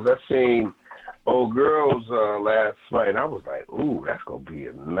 man. Because I seen old girls last fight. I was like, ooh, that's gonna be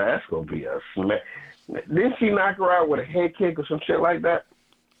a smack. Didn't she knock her out with a head kick or some shit like that?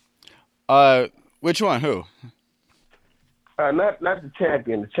 Which one? Who? Not the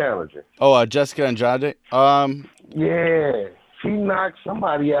champion, the challenger. Oh, Jessica Andrade. Yeah, she knocked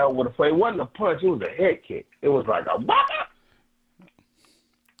somebody out with a fight. It wasn't a punch. It was a head kick. It was like a.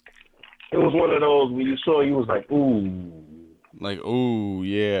 It was one of those when you saw, you was like, ooh. Like, ooh,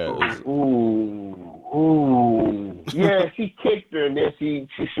 yeah. Ooh. Yeah, she kicked her and then she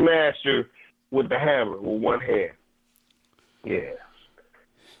smashed her with the hammer with one hand. Yeah.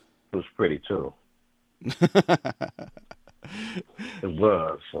 It was pretty too. It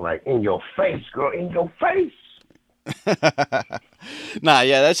was. Like, in your face, girl, in your face.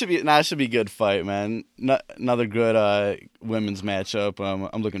 That should be a good fight, man. Another good women's matchup.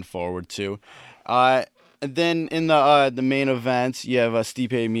 I'm looking forward to. And then in the main event, you have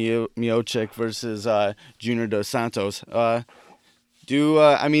Stipe Miocic versus Junior Dos Santos.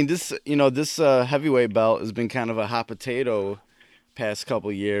 This heavyweight belt has been kind of a hot potato past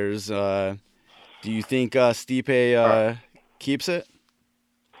couple years. Do you think Stipe keeps it?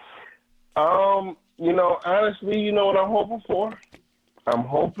 Honestly, you know what I'm hoping for? I'm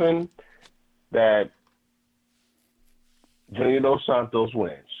hoping that Junior Dos Santos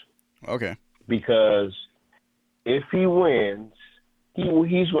wins. Okay. Because if he wins, he's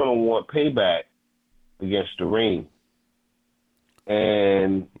going to want payback against the Reem.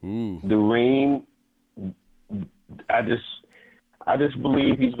 And the Reem I just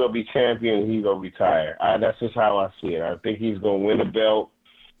believe he's gonna be champion. And he's gonna retire. That's just how I see it. I think he's gonna win the belt,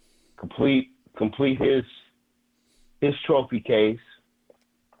 complete his trophy case,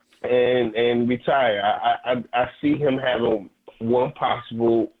 and retire. I see him having one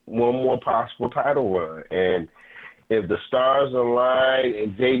more possible title run, and if the stars align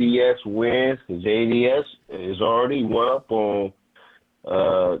and JDS wins, because JDS is already one up on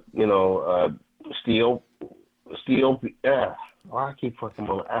Steel. Why I keep fucking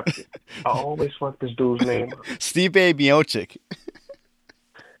on after? I always fuck this dude's name up. Stipe Miocic.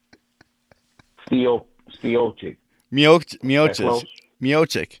 Miocic.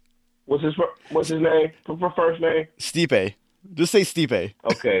 Miocic. What's his name? For first name? Stipe. Just say Stipe.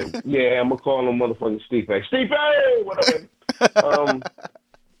 Okay. Yeah, I'm gonna call him motherfucking Stipe. Stipe! Whatever.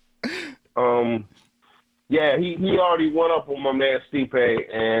 Yeah, he already won up on my man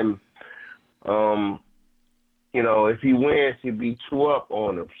Stipe, and if he wins, he'd be 2 up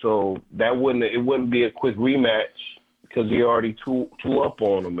on him. So it wouldn't be a quick rematch because he already two up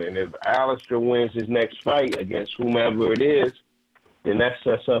on him. And if Alistair wins his next fight against whomever it is, then that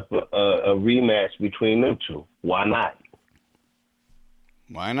sets up a rematch between them two. Why not?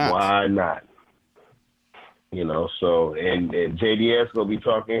 Why not? Why not? So and JDS gonna be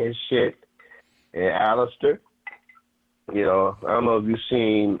talking his shit, and Alistair. I don't know if you've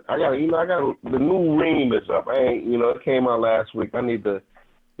seen. I got the new Reem is up. It came out last week. I need to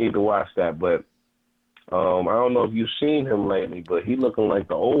watch that. But I don't know if you've seen him lately. But he looking like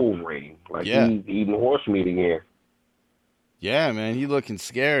the old Reem. Like he's eating horse meat again. Yeah, man, he looking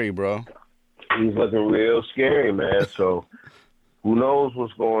scary, bro. He's looking real scary, man. So who knows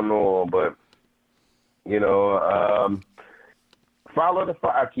what's going on? But follow the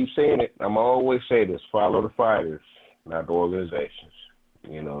fight. I keep saying it. I'm always say this: follow the fighters, not the organizations.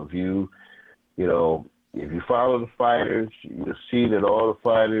 If you follow the fighters, you'll see that all the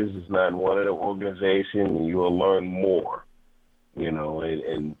fighters is not in one of the organizations, and you will learn more. Be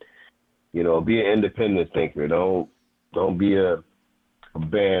an independent thinker. Don't be a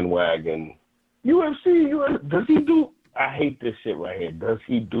bandwagon. UFC. Does he do? I hate this shit right here. Does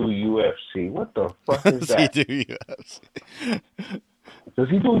he do UFC? What the fuck is that? Does he do UFC? Does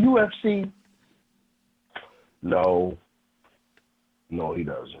he do UFC? No, he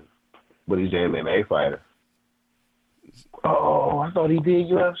doesn't. But he's an MMA fighter. Oh, I thought he did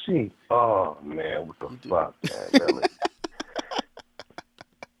UFC. Oh, man, what the fuck, man?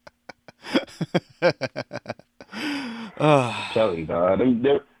 I'm telling you, dog.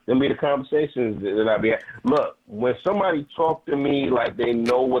 Them be the conversations that I be at. Look, when somebody talk to me like they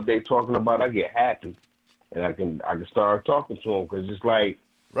know what they talking about, I get happy. And I can start talking to them because it's like,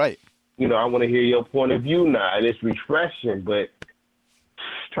 right. I want to hear your point of view now, and it's refreshing. But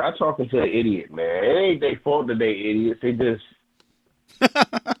try talking to an idiot, man. It ain't their fault that they idiots. They just,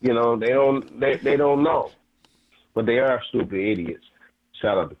 they don't know, but they are stupid idiots.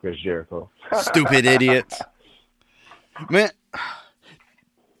 Shout out to Chris Jericho. Stupid idiots, man.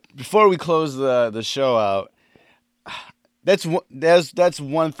 Before we close the show out, that's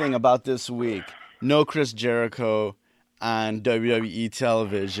one thing about this week. No Chris Jericho on WWE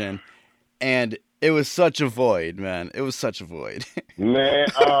television. And it was such a void, man. It was such a void. man,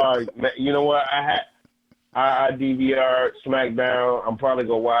 you know what? I DVR SmackDown. I'm probably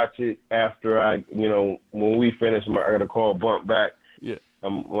gonna watch it after when we finish. I gotta call Bump back. Yeah.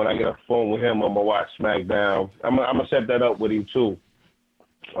 When I get a phone with him, I'm gonna watch SmackDown. I'm gonna set that up with him too.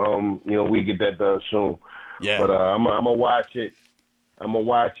 We get that done soon. Yeah. But I'm gonna watch it. I'm gonna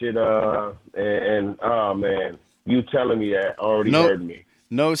watch it. And oh man, you telling me that already heard me.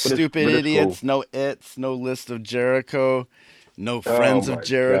 No stupid idiots, cool. No its, no list of Jericho, no friends of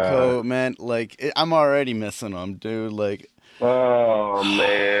Jericho, God. Man. Like, I'm already missing them, dude. Like, oh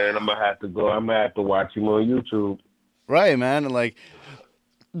man, I'm gonna have to go. I'm gonna have to watch him on YouTube. Right, man. Like,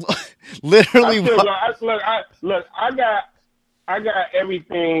 literally. I got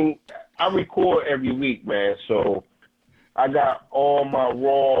everything. I record every week, man. So I got all my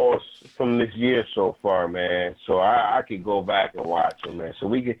Raws from this year so far, man. So I could go back and watch them, man. So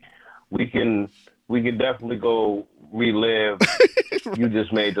we can definitely go relive. You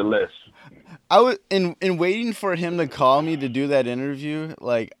just made the list. I was in waiting for him to call me to do that interview.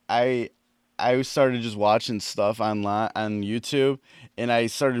 Like I started just watching stuff online on YouTube, and I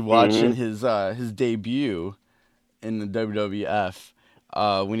started watching his debut in the WWF.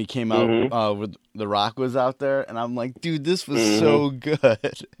 When he came out, with The Rock was out there, and I'm like, dude, this was so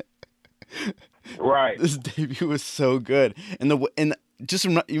good. Right. This debut was so good, you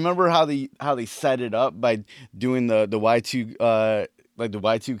remember how they set it up by doing the Y2 like the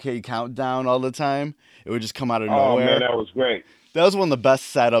Y2K countdown all the time. It would just come out of Oh nowhere. man, that was great. That was one of the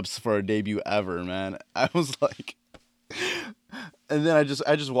best setups for a debut ever, man. I was like, and then I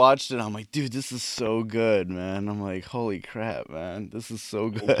just watched it. And I'm like, dude, this is so good, man. I'm like, holy crap, man, this is so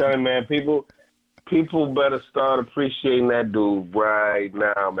I'm good. telling you, man, people better start appreciating that dude right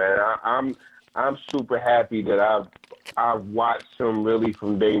now, man. I'm super happy that I've watched him really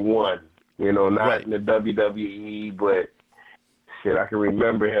from day one. You know, not Right. in the WWE, but shit, I can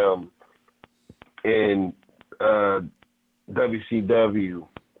remember him in WCW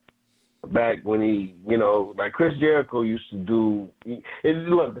back when he, you know, like Chris Jericho used to do.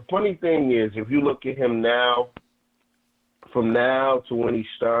 Look, the funny thing is, if you look at him now, from now to when he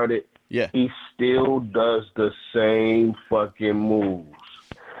started, Yeah, he still does the same fucking moves.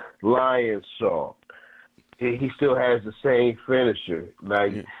 Lion Saw. He still has the same finisher.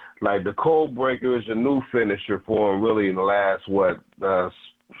 Like the Code Breaker is a new finisher for him, really, in the last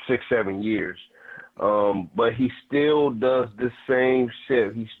 6-7 years. But he still does the same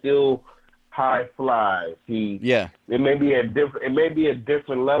shit. He still high flies. yeah, It may be a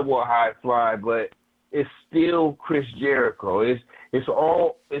different level of high fly, but it's still Chris Jericho. It's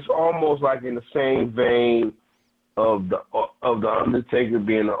almost like in the same vein of the Undertaker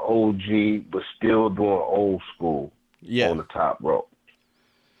being an OG, but still doing old school yeah. on the top rope.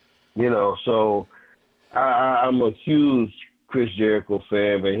 You know, so I'm a huge Chris Jericho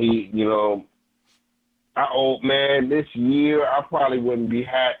fan, but he, you know, this year I probably wouldn't be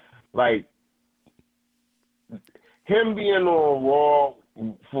like him being on Raw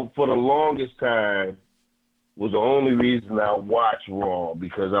for the longest time was the only reason I watched Raw,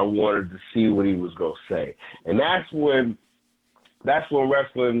 because I wanted to see what he was gonna say, and that's when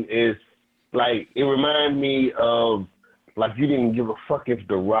wrestling is like. It reminded me of like you didn't give a fuck if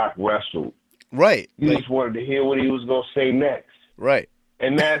The Rock wrestled. Right. You just wanted to hear what he was gonna say next. Right.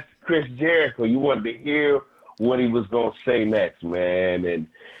 And that's Chris Jericho. You wanted to hear what he was gonna say next, man. And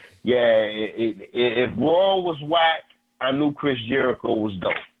yeah, if Raw was whack, I knew Chris Jericho was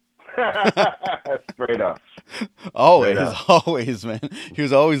dope. Straight up. Always, man. He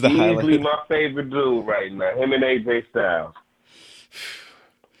was always the highlight. Easily my favorite dude right now. Him and AJ Styles.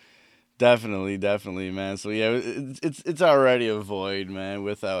 Definitely, man. So yeah, it's already a void, man.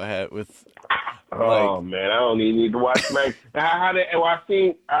 With. Oh man, I don't even need to watch match. I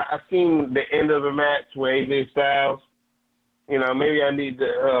seen the end of the match with AJ Styles. You know, maybe I need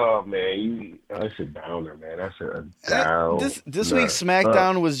to. Oh man, that's a downer, man. That's a down. This week's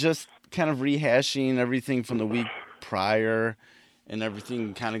SmackDown was just kind of rehashing everything from the week prior, and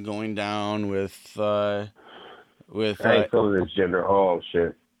everything kind of going down with. I ain't feeling this Jinder Mahal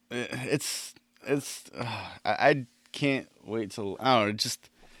shit. I can't wait till I don't know. Just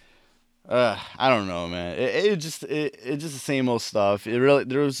I don't know, man. It's just the same old stuff.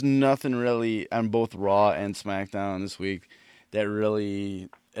 There was nothing really on both Raw and SmackDown this week that really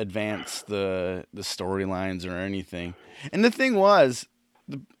advanced the storylines or anything. And the thing was,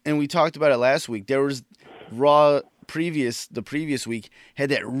 and we talked about it last week, there was Raw the previous week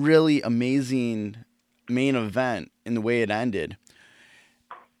had that really amazing main event in the way it ended.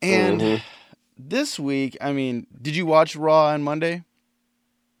 And this week, I mean, did you watch Raw on Monday?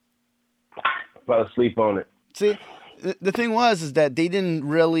 Fell asleep on it. See, the thing was that they didn't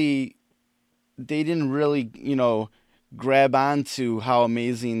really, you know, grab onto how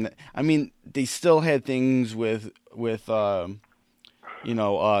amazing. I mean, they still had things with Seth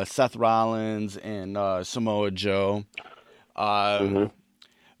Rollins and Samoa Joe, but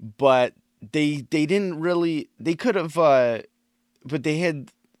they didn't really. They could have, but they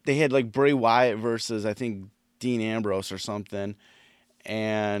had like Bray Wyatt versus I think Dean Ambrose or something.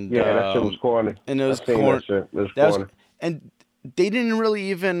 And yeah, that shit was corny. And it was corny. And they didn't really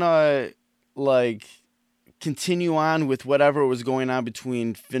even like continue on with whatever was going on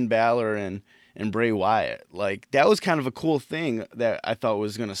between Finn Balor and Bray Wyatt. Like that was kind of a cool thing that I thought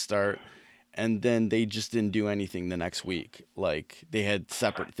was gonna start, and then they just didn't do anything the next week. Like they had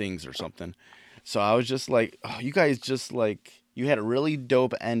separate things or something. So I was just like, oh, you guys just like you had a really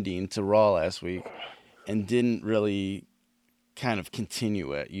dope ending to Raw last week, and didn't really kind of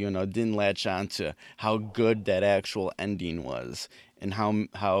continue it, you know, didn't latch on to how good that actual ending was and how many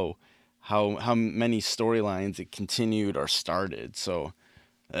storylines it continued or started. So,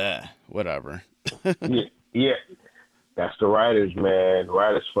 whatever. yeah, that's the writers, man. The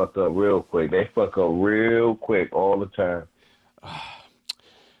writers fuck up real quick. They fuck up real quick all the time.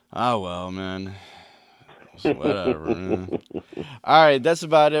 Oh, well, man. Whatever, man. All right, that's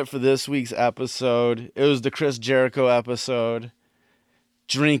about it for this week's episode. It was the Chris Jericho episode.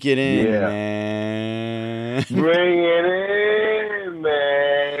 Drink it in, man. Bring it in, man.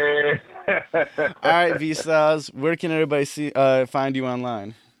 right, V Styles, where can everybody find you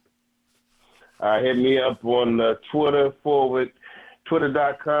online? Hit me up on Twitter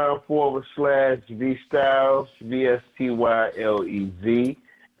twitter.com/VStyles, VSTYLEZ.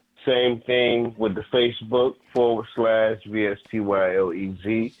 Same thing with the Facebook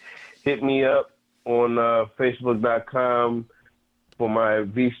 /VSTYLEZ. Hit me up on Facebook.com for my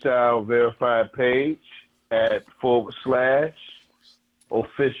V-Style verified page at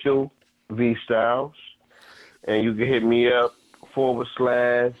 /official V-Styles. And you can hit me up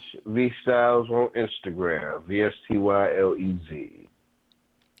 /V-Styles on Instagram, VSTYLEZ.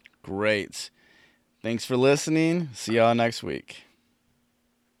 Great. Thanks for listening. See y'all next week.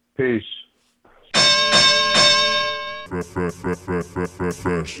 Peace.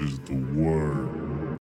 Fresh is the word.